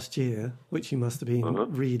last year, which you must have been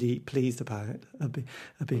really pleased about, a big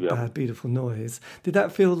bad, beautiful noise. Did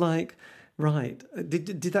that feel like,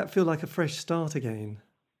 did that feel like a fresh start again?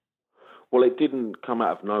 Well, it didn't come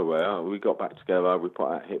out of nowhere. We got back together, we put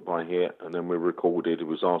out Hit by Hit, and then we recorded. It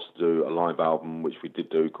was asked to do a live album, which we did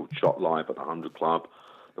do, called Shot Live at the 100 Club.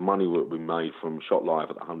 The money that we made from Shot Live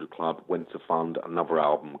at the 100 Club went to fund another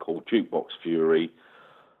album called Jukebox Fury,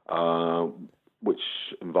 which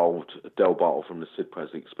involved Del Bartle from the Sid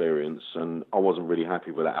Presley Experience, and I wasn't really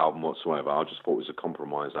happy with that album whatsoever. I just thought it was a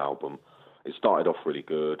compromise album. It started off really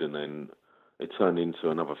good, and then it turned into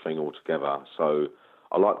another thing altogether. So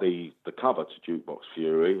I like the cover to Jukebox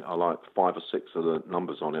Fury. I like 5 or 6 of the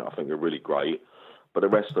numbers on it. I think they're really great. But the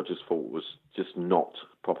rest I just thought was just not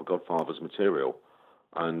proper Godfathers material.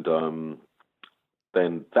 And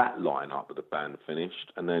then that lineup of the band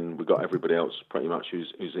finished, and then we got everybody else pretty much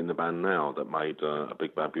who's in the band now that made A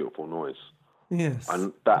Big Bad Beautiful Noise. Yes.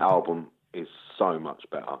 And that album is so much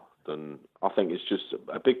better than, I think it's just,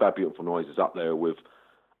 A Big Bad Beautiful Noise is up there with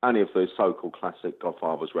any of those so-called classic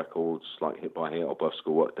Godfathers records like Hit by Hit or Birth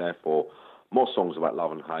School Work. Therefore, more songs about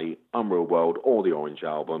love and hate, Unreal World, or the Orange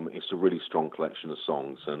Album. It's a really strong collection of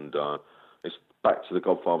songs, and it's back to the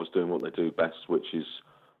Godfathers doing what they do best, which is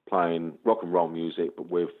playing rock and roll music, but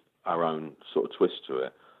with our own sort of twist to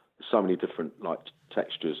it. There's so many different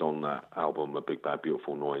textures on that album, A Big Bad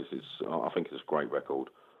Beautiful Noise. I think it's a great record,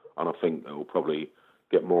 and I think it will probably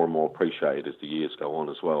get more and more appreciated as the years go on,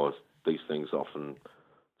 as well, as these things often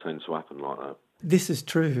tend to happen like that. This is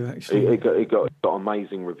true, actually. It got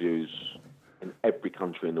amazing reviews in every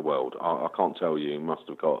country in the world. I can't tell you, it must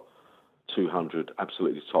have got 200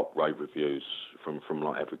 absolutely top rave reviews from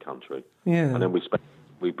every country. Yeah. And then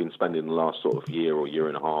we've been spending the last sort of year or year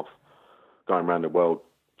and a half going around the world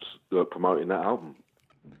promoting that album.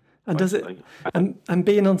 And basically. Does it, and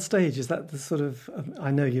being on stage, is that the sort of,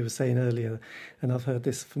 I know you were saying earlier, and I've heard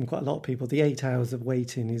this from quite a lot of people, the 8 hours of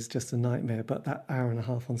waiting is just a nightmare, but that hour and a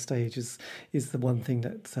half on stage is the one thing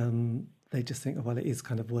that they just think, well, it is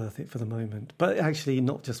kind of worth it for the moment. But actually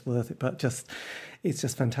not just worth it, but it's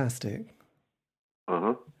just fantastic.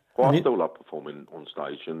 Uh-huh. Well, I still love performing on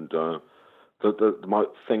stage, and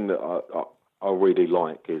the thing that I really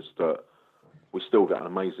like is that we still get an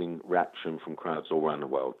amazing reaction from crowds all around the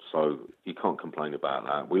world, so you can't complain about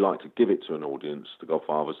that. We like to give it to an audience. The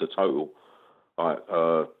Godfathers, a total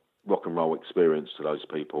rock and roll experience to those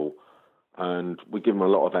people, and we give them a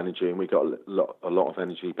lot of energy, and we got a lot of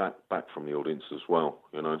energy back from the audience as well.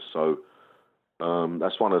 So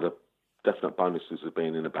that's one of the definite bonuses of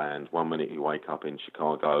being in a band. One minute you wake up in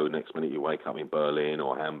Chicago, next minute you wake up in Berlin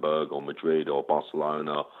or Hamburg or Madrid or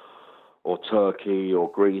Barcelona or Turkey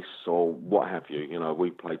or Greece or what have you.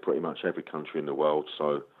 We play pretty much every country in the world.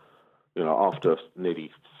 So, after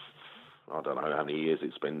nearly, I don't know how many years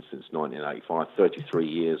it's been since 1985, 33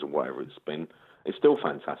 years or whatever it's been, it's still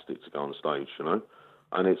fantastic to go on stage,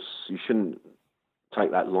 and you shouldn't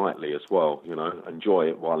take that lightly as well, enjoy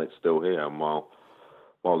it while it's still here, and while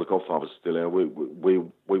the Godfathers are still here, we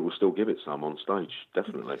will still give it some on stage,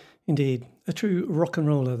 definitely. Indeed. A true rock and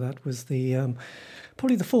roller. That was the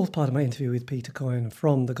probably the fourth part of my interview with Peter Coyne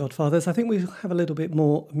from the Godfathers. I think we'll have a little bit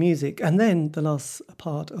more music. And then the last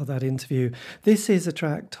part of that interview, this is a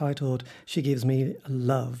track titled She Gives Me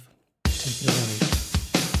Love. Take it away.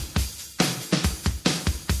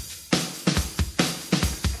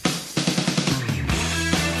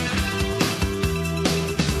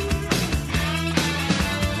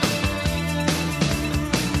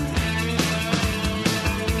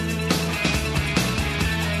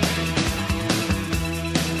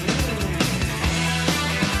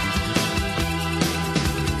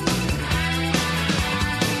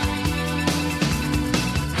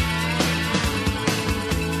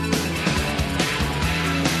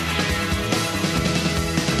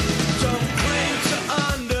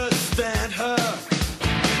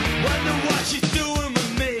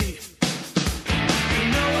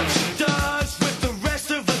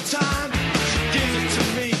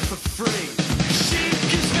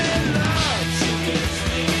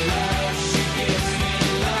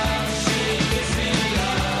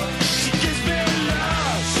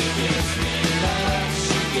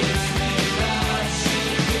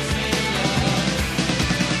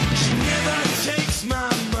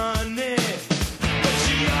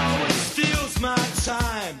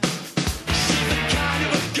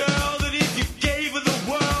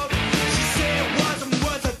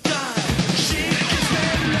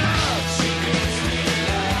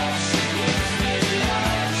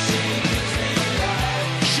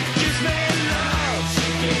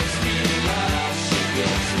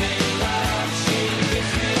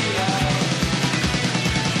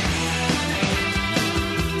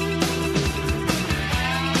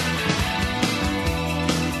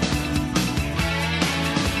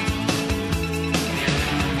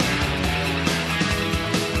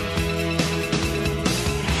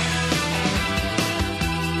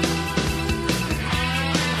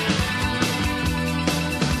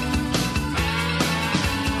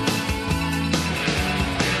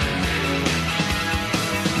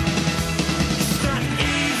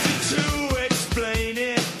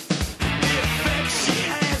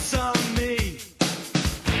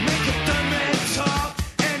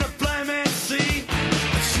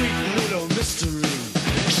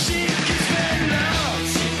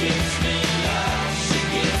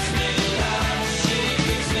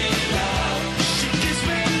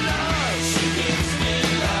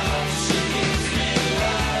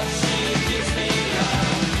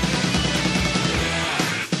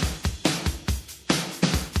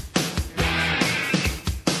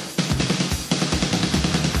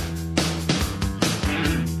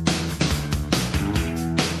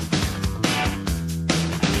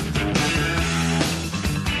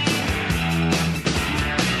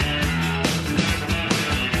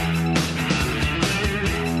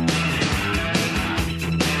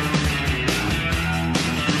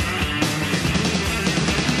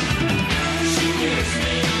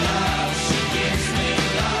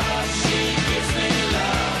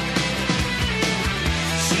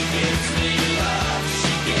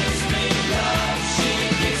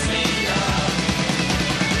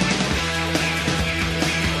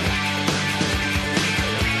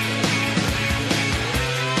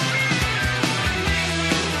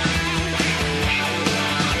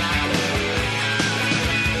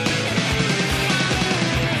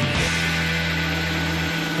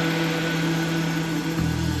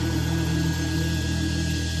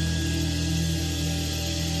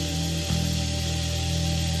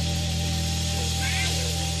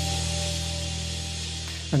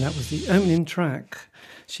 And that was the opening track,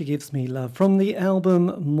 She Gives Me Love, from the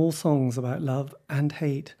album More Songs About Love and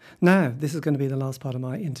Hate. Now, this is going to be the last part of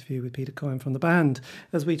my interview with Peter Coyne from the band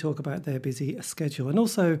as we talk about their busy schedule and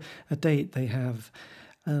also a date they have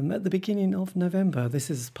at the beginning of November. This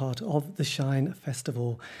is part of the Shine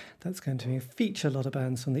Festival that's going to feature a lot of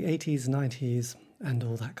bands from the 80s, 90s and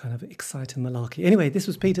all that kind of exciting malarkey. Anyway, this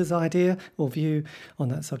was Peter's idea or view on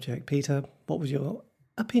that subject. Peter, what was your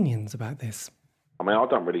opinions about this? I mean, I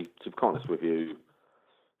don't really, to be honest with you,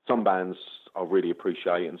 some bands I really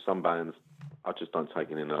appreciate and some bands I just don't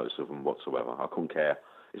take any notice of them whatsoever. I couldn't care.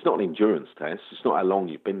 It's not an endurance test. It's not how long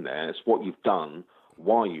you've been there. It's what you've done,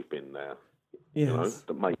 why you've been there. Yes. You know,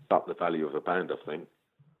 that makes up the value of a band, I think.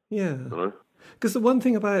 Yeah. You know? Because the one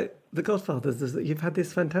thing about The Godfathers is that you've had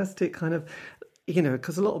this fantastic kind of, you know,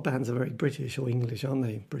 because a lot of bands are very British or English, aren't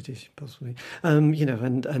they? British, possibly. You know,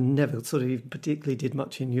 and never sort of particularly did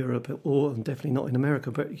much in Europe or definitely not in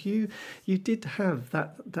America. But you did have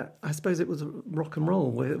that I suppose it was rock and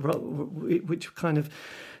roll, which kind of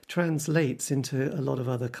translates into a lot of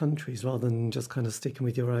other countries rather than just kind of sticking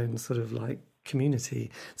with your own sort of like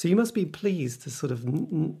community. So you must be pleased to sort of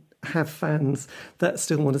have fans that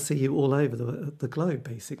still want to see you all over the globe,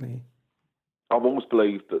 basically. I've always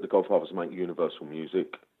believed that the Godfathers make universal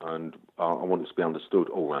music, and I want it to be understood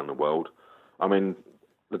all around the world. I mean,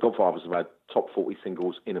 the Godfathers have had top 40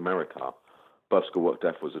 singles in America. Birth School Work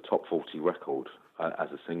Death was a top 40 record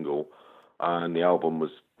as a single, and the album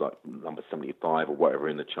was like number 75 or whatever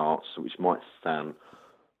in the charts, which might sound,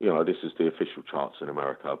 you know, this is the official charts in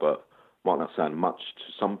America, but might not sound much to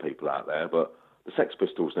some people out there. But the Sex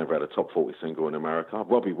Pistols never had a top 40 single in America.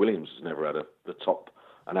 Robbie Williams has never had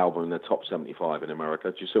an album in the top 75 in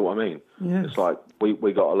America. Do you see what I mean? Yes. It's like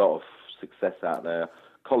we got a lot of success out there.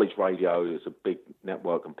 College radio is a big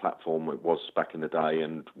network and platform. It was back in the day,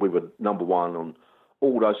 and we were number one on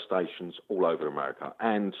all those stations all over America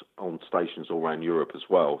and on stations all around Europe as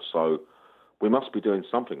well. So we must be doing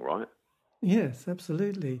something right. Yes,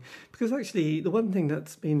 absolutely. Because actually, the one thing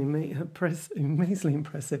that's been amazingly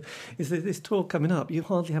impressive is that this tour coming up, you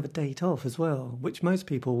hardly have a date off as well, which most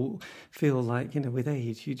people feel like, you know, with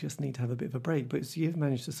age, you just need to have a bit of a break. But you've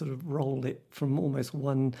managed to sort of roll it from almost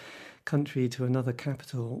one country to another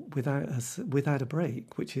capital without a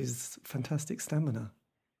break, which is fantastic stamina.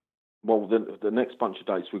 Well, the next bunch of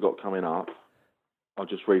dates we've got coming up, I'll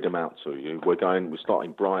just read them out to you. We're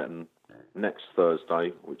starting Brighton next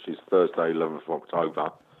Thursday, which is Thursday, 11th of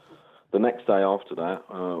October. The next day after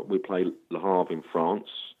that, we play Le Havre in France.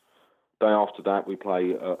 Day after that, we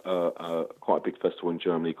play quite a big festival in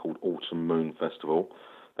Germany called Autumn Moon Festival.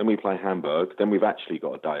 Then we play Hamburg. Then we've actually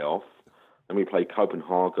got a day off. Then we play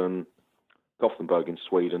Copenhagen, Gothenburg in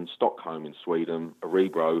Sweden, Stockholm in Sweden,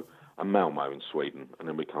 Örebro, and Malmo in Sweden. And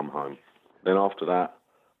then we come home. Then after that,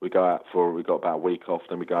 we got about a week off.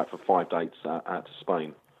 Then we go out for 5 dates out to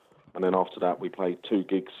Spain. And then after that, we play 2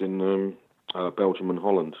 gigs in Belgium and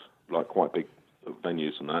Holland, like quite big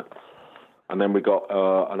venues and that. And then we got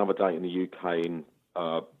another date in the UK in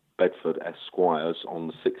Bedford Esquires on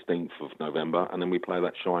the 16th of November. And then we play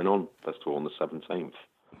that Shine On Festival on the 17th.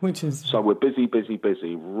 Which is... So we're busy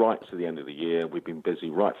right to the end of the year. We've been busy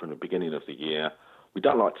right from the beginning of the year. We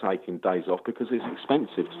don't like taking days off because it's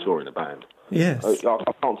expensive to tour in a band. Yes. I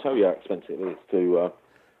can't tell you how expensive it is to...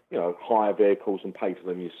 hire vehicles and pay for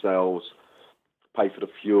them yourselves, pay for the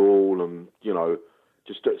fuel, and,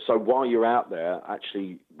 so while you're out there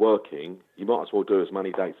actually working, you might as well do as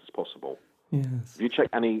many dates as possible. Yes. If you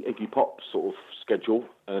check Iggy Pop's sort of schedule,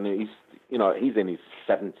 and he's in his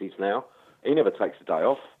 70s now, he never takes a day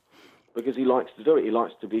off because he likes to do it. He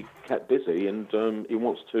likes to be kept busy, and he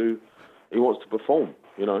wants to perform.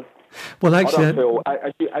 Well, actually, I don't feel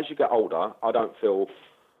as you get older, I don't feel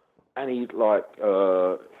any like.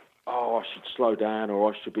 I should slow down,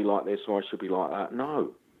 or I should be like this, or I should be like that.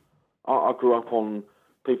 No. I grew up on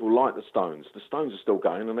people like the Stones. The Stones are still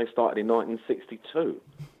going, and they started in 1962.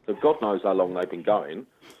 So God knows how long they've been going.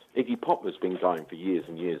 Iggy Pop has been going for years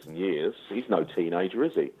and years and years. He's no teenager,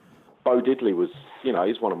 is he? Bo Diddley was,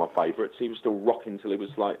 he's one of my favourites. He was still rocking till he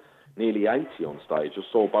was like nearly 80 on stage. I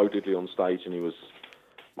saw Bo Diddley on stage, and he was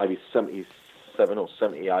maybe 77 or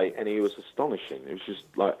 78, and he was astonishing. It was just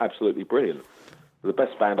like absolutely brilliant. The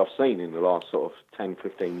best band I've seen in the last sort of 10,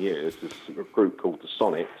 15 years is a group called the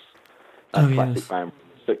Sonics, a classic band from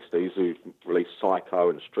the 60s who released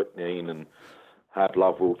Psycho and Strychnine and Had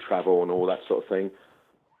Love Will Travel and all that sort of thing.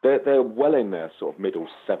 They're well in their sort of middle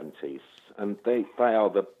 70s, and they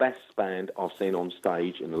are the best band I've seen on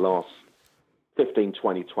stage in the last 15,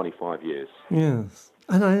 20, 25 years. Yes.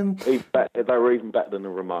 And they were even better than the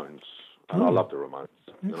Ramones. And I love the Ramones.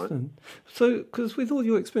 Excellent. So, because with all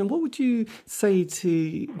your experience, what would you say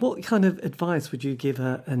what kind of advice would you give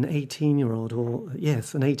an 18-year-old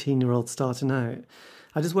an 18-year-old starting out?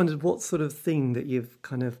 I just wondered what sort of thing that you've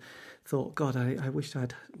kind of thought, God, I wish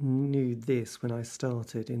I'd knew this when I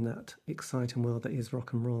started in that exciting world that is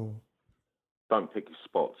rock and roll. Don't pick your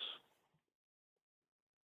spots.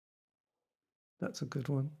 That's a good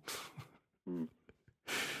one.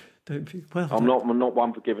 I'm not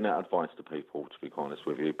one for giving out advice to people, to be honest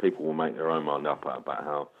with you. People will make their own mind up about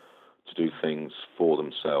how to do things for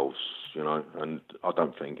themselves, and I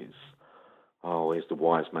don't think it's, here's the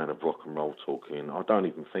wise man of rock and roll talking. I don't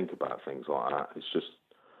even think about things like that. It's just,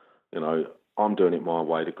 I'm doing it my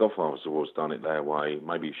way. The Godfathers have always done it their way.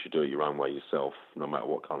 Maybe you should do it your own way yourself, no matter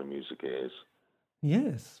what kind of music it is.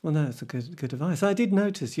 Yes, well, no, it's a good advice. I did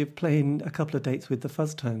notice you're playing a couple of dates with the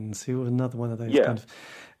Fuzztones, who were another one of those kind of...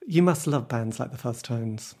 You must love bands like the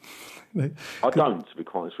Fuzztones. I don't, to be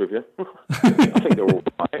quite honest with you. I think they're all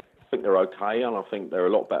right. I think they're okay, and I think they're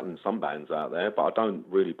a lot better than some bands out there, but I don't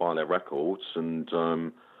really buy their records. And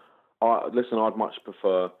I'd much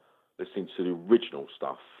prefer listening to the original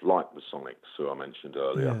stuff, like the Sonics, who I mentioned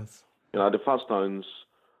earlier. Yes. The Fuzztones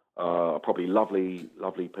are probably lovely,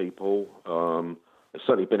 lovely people. They've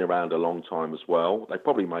certainly been around a long time as well. They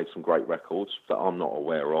probably made some great records that I'm not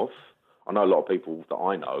aware of. I know a lot of people that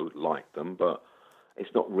I know like them, but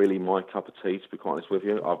it's not really my cup of tea, to be quite honest with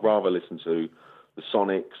you. I'd rather listen to the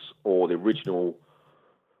Sonics or the original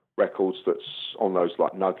records that's on those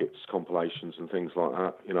like Nuggets compilations and things like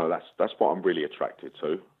that. That's what I'm really attracted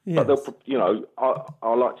to. Yes. But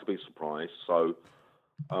I like to be surprised, so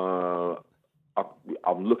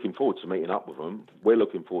I'm looking forward to meeting up with them. We're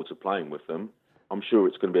looking forward to playing with them. I'm sure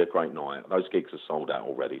it's going to be a great night. Those gigs are sold out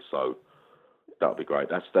already, so that'll be great.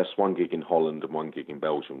 That's one gig in Holland and one gig in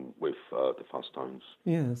Belgium with the Fuzztones.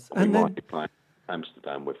 Yes. And we might be playing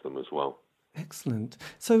Amsterdam with them as well. Excellent.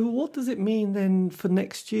 So what does it mean then for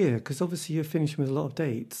next year? Because obviously you're finishing with a lot of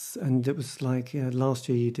dates, and it was like last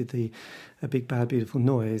year you did a Big Bad Beautiful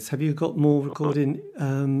Noise. Have you got more recording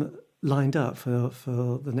lined up for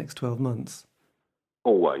the next 12 months?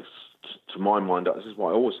 Always. To my mind, this is what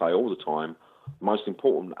I always say all the time, the most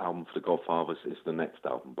important album for the Godfathers is the next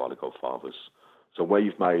album by the Godfathers. So where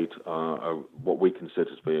you've made what we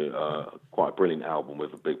consider to be quite a brilliant album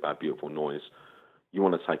with a Big Bad Beautiful Noise, you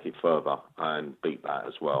want to take it further and beat that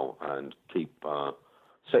as well, and keep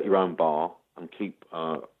set your own bar and keep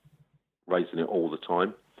raising it all the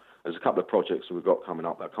time. There's a couple of projects that we've got coming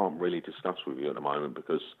up that I can't really discuss with you at the moment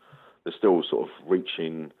because they're still sort of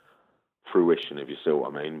reaching fruition, if you see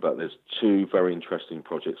what I mean. But there's two very interesting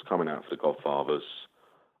projects coming out for the Godfathers.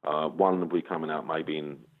 One will be coming out maybe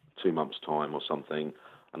in 2 months' time or something,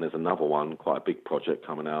 and there's another one, quite a big project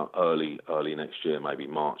coming out early next year, maybe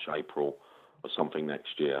March, April, or something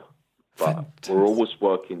next year. But Fantastic. We're always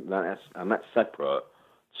working, and that's separate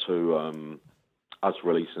to us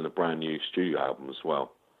releasing a brand new studio album as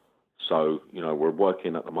well. So, we're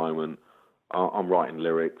working at the moment. I'm writing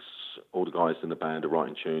lyrics. All the guys in the band are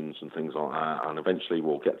writing tunes and things like that. And eventually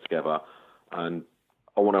we'll get together. And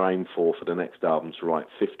I want to aim for the next album to write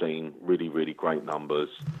 15 really, really great numbers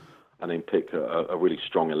and then pick a really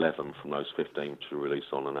strong 11 from those 15 to release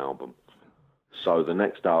on an album. So the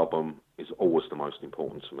next album is always the most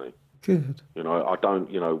important to me. Good.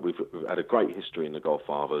 We've had a great history in the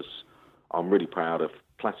Godfathers. I'm really proud of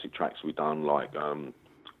classic tracks we've done, like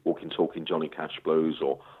Walking Talking Johnny Cash Blues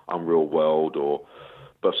or Unreal World or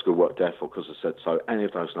Busker Work Death or Cause I Said So. Any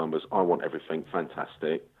of those numbers, I want everything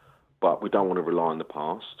fantastic, but we don't want to rely on the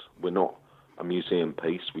past. We're not a museum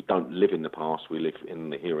piece. We don't live in the past. We live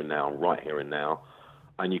in the here and now, right here and now.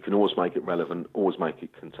 And you can always make it relevant, always make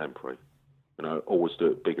it contemporary. Always do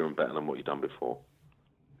it bigger and better than what you've done before.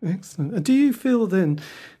 Excellent. And do you feel then,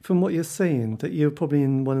 from what you're saying, that you're probably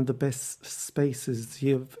in one of the best spaces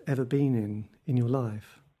you've ever been in your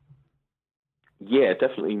life? Yeah,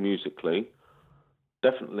 definitely musically.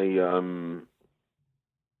 Definitely, I'm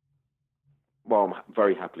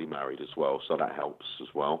very happily married as well, so that helps as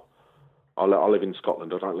well. I live in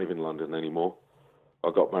Scotland. I don't live in London anymore.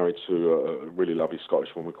 I got married to a really lovely Scottish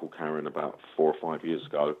woman called Karen about 4 or 5 years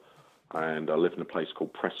ago, and I live in a place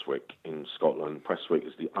called Prestwick in Scotland. Prestwick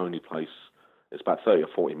is the only place, it's about 30 or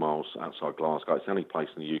 40 miles outside Glasgow. It's the only place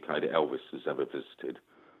in the UK that Elvis has ever visited.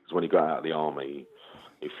 Because when he got out of the army,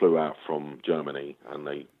 he flew out from Germany and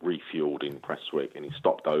they refueled in Prestwick, and he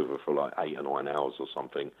stopped over for like 8 or 9 hours or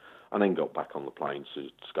something, and then got back on the plane to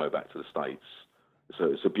go back to the States. So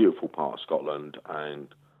it's a beautiful part of Scotland, and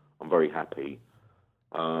I'm very happy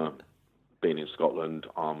being in Scotland.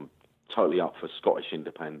 I'm totally up for Scottish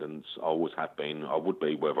independence. I always have been. I would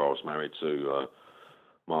be whether I was married to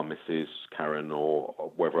my Mrs. Karen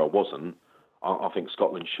or whether I wasn't. I think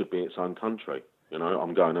Scotland should be its own country. You know,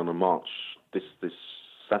 I'm going on a march this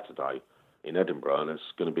Saturday in Edinburgh, and it's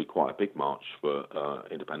going to be quite a big march for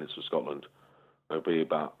independence of Scotland. There'll be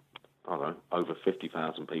about, I don't know, over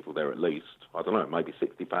 50,000 people there at least. I don't know, maybe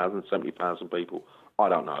 60,000, 70,000 people. I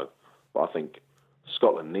don't know. But I think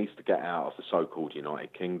Scotland needs to get out of the so-called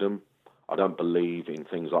United Kingdom. I don't believe in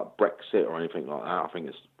things like Brexit or anything like that. I think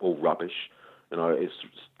it's all rubbish. You know, it's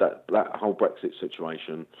that whole Brexit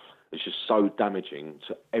situation is just so damaging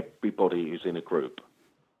to everybody who's in a group.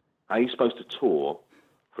 How are you supposed to tour,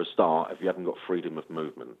 for a start, if you haven't got freedom of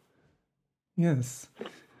movement? Yes.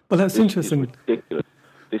 Well, that's interesting.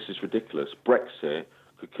 This is ridiculous. Brexit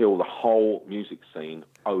could kill the whole music scene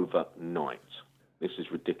overnight. This is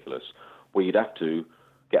ridiculous. Well, you'd have to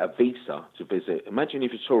get a visa to visit. Imagine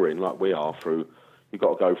if you're touring like we are you've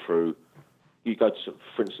got to go through. You go to,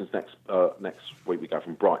 for instance, next week we go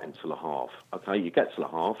from Brighton to Le Havre. Okay, you get to Le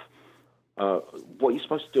Havre. What are you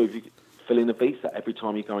supposed to do if you fill in a visa every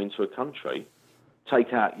time you go into a country?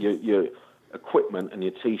 Take out your equipment and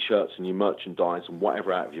your T-shirts and your merchandise and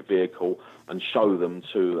whatever out of your vehicle and show them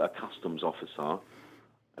to a customs officer.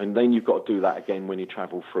 And then you've got to do that again when you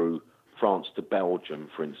travel through France to Belgium,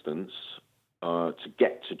 for instance, to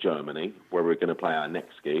get to Germany, where we're going to play our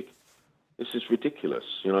next gig. This is ridiculous.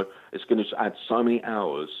 You know, it's going to add so many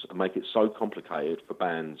hours and make it so complicated for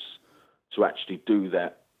bands to actually do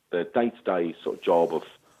their day-to-day sort of job of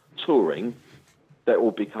touring that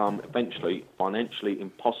will become eventually financially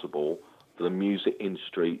impossible for the music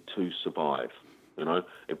industry to survive. You know,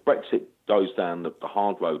 if Brexit goes down the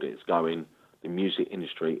hard road it's going, the music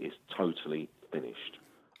industry is totally finished.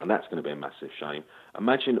 And that's going to be a massive shame.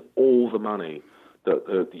 Imagine all the money that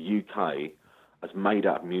the UK has made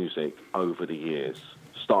out of music over the years,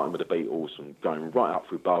 starting with the Beatles and going right up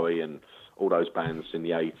through Bowie and all those bands in the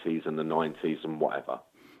 80s and the 90s and whatever.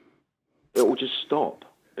 It will just stop.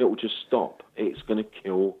 It will just stop. It's going to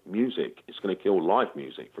kill music. It's going to kill live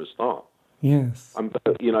music for a start. Yes.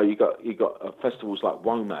 But, you know, you got festivals like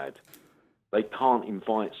WOMAD. They can't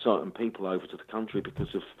invite certain people over to the country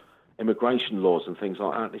because of immigration laws and things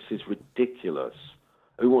like that. This is ridiculous.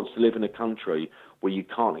 Who wants to live in a country where you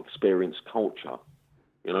can't experience culture?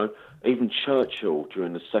 You know, even Churchill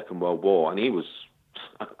during the Second World War, and he was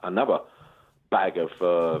another bag of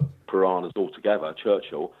piranhas altogether,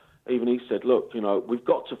 Churchill, even he said, look, you know, we've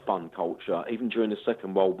got to fund culture. Even during the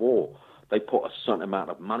Second World War, they put a certain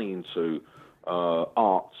amount of money into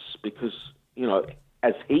arts because, you know,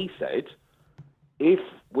 as he said, if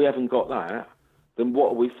we haven't got that, then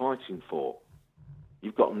what are we fighting for?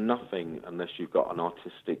 You've got nothing unless you've got an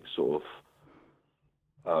artistic sort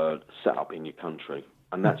of setup in your country.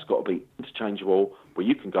 And that's got to be interchangeable, where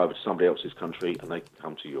you can go over to somebody else's country and they can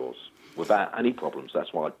come to yours without any problems.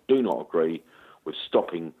 That's why I do not agree with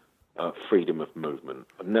stopping freedom of movement.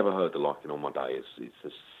 I've never heard the like in all my days. It's a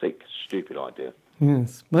sick, stupid idea.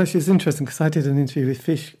 Yes. Well, actually, it's interesting because I did an interview with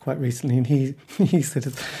Fish quite recently, and he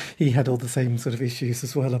said he had all the same sort of issues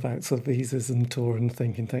as well about sort of visas and tour and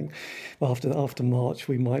thinking, well, after March,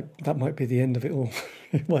 that might be the end of it all.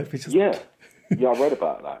 It might be just... Yeah, I read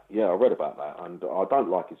about that. And I don't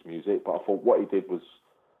like his music, but I thought what he did was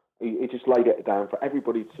he just laid it down for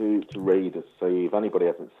everybody to read and see. If anybody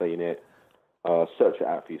hasn't seen it, search it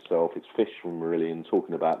out for yourself. It's Fish from Marillion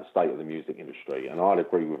talking about the state of the music industry, and I'd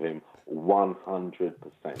agree with him 100%.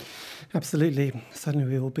 Absolutely. Suddenly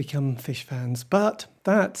we will become Fish fans. But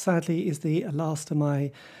that, sadly, is the last of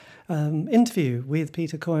my interview with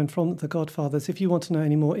Peter Coyne from The Godfathers. If you want to know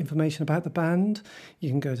any more information about the band, you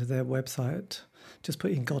can go to their website. Just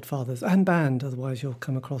put in Godfathers and band, otherwise you'll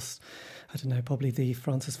come across, I don't know, probably the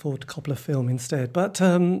Francis Ford Coppola film instead. But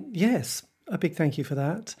yes, a big thank you for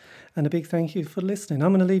that, and a big thank you for listening.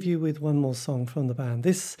 I'm going to leave you with one more song from the band.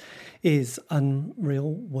 This is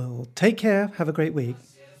Unreal World. Take care, have a great week.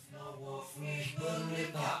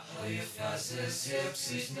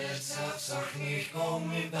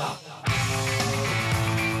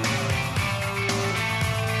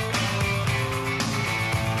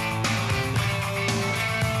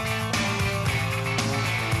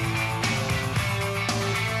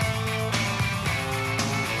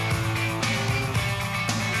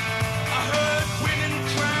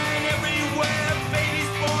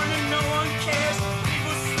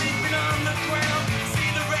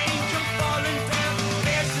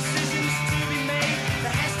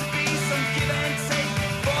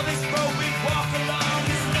 Walk along.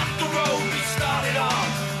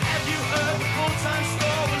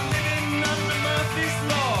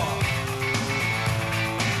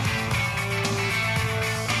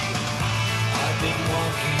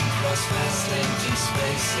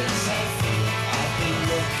 spaces I feel. I've been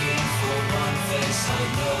looking for one face, I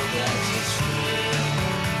know that it's real.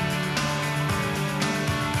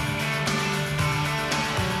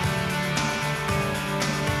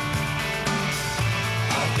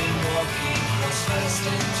 I've been walking across vast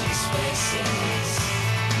empty spaces.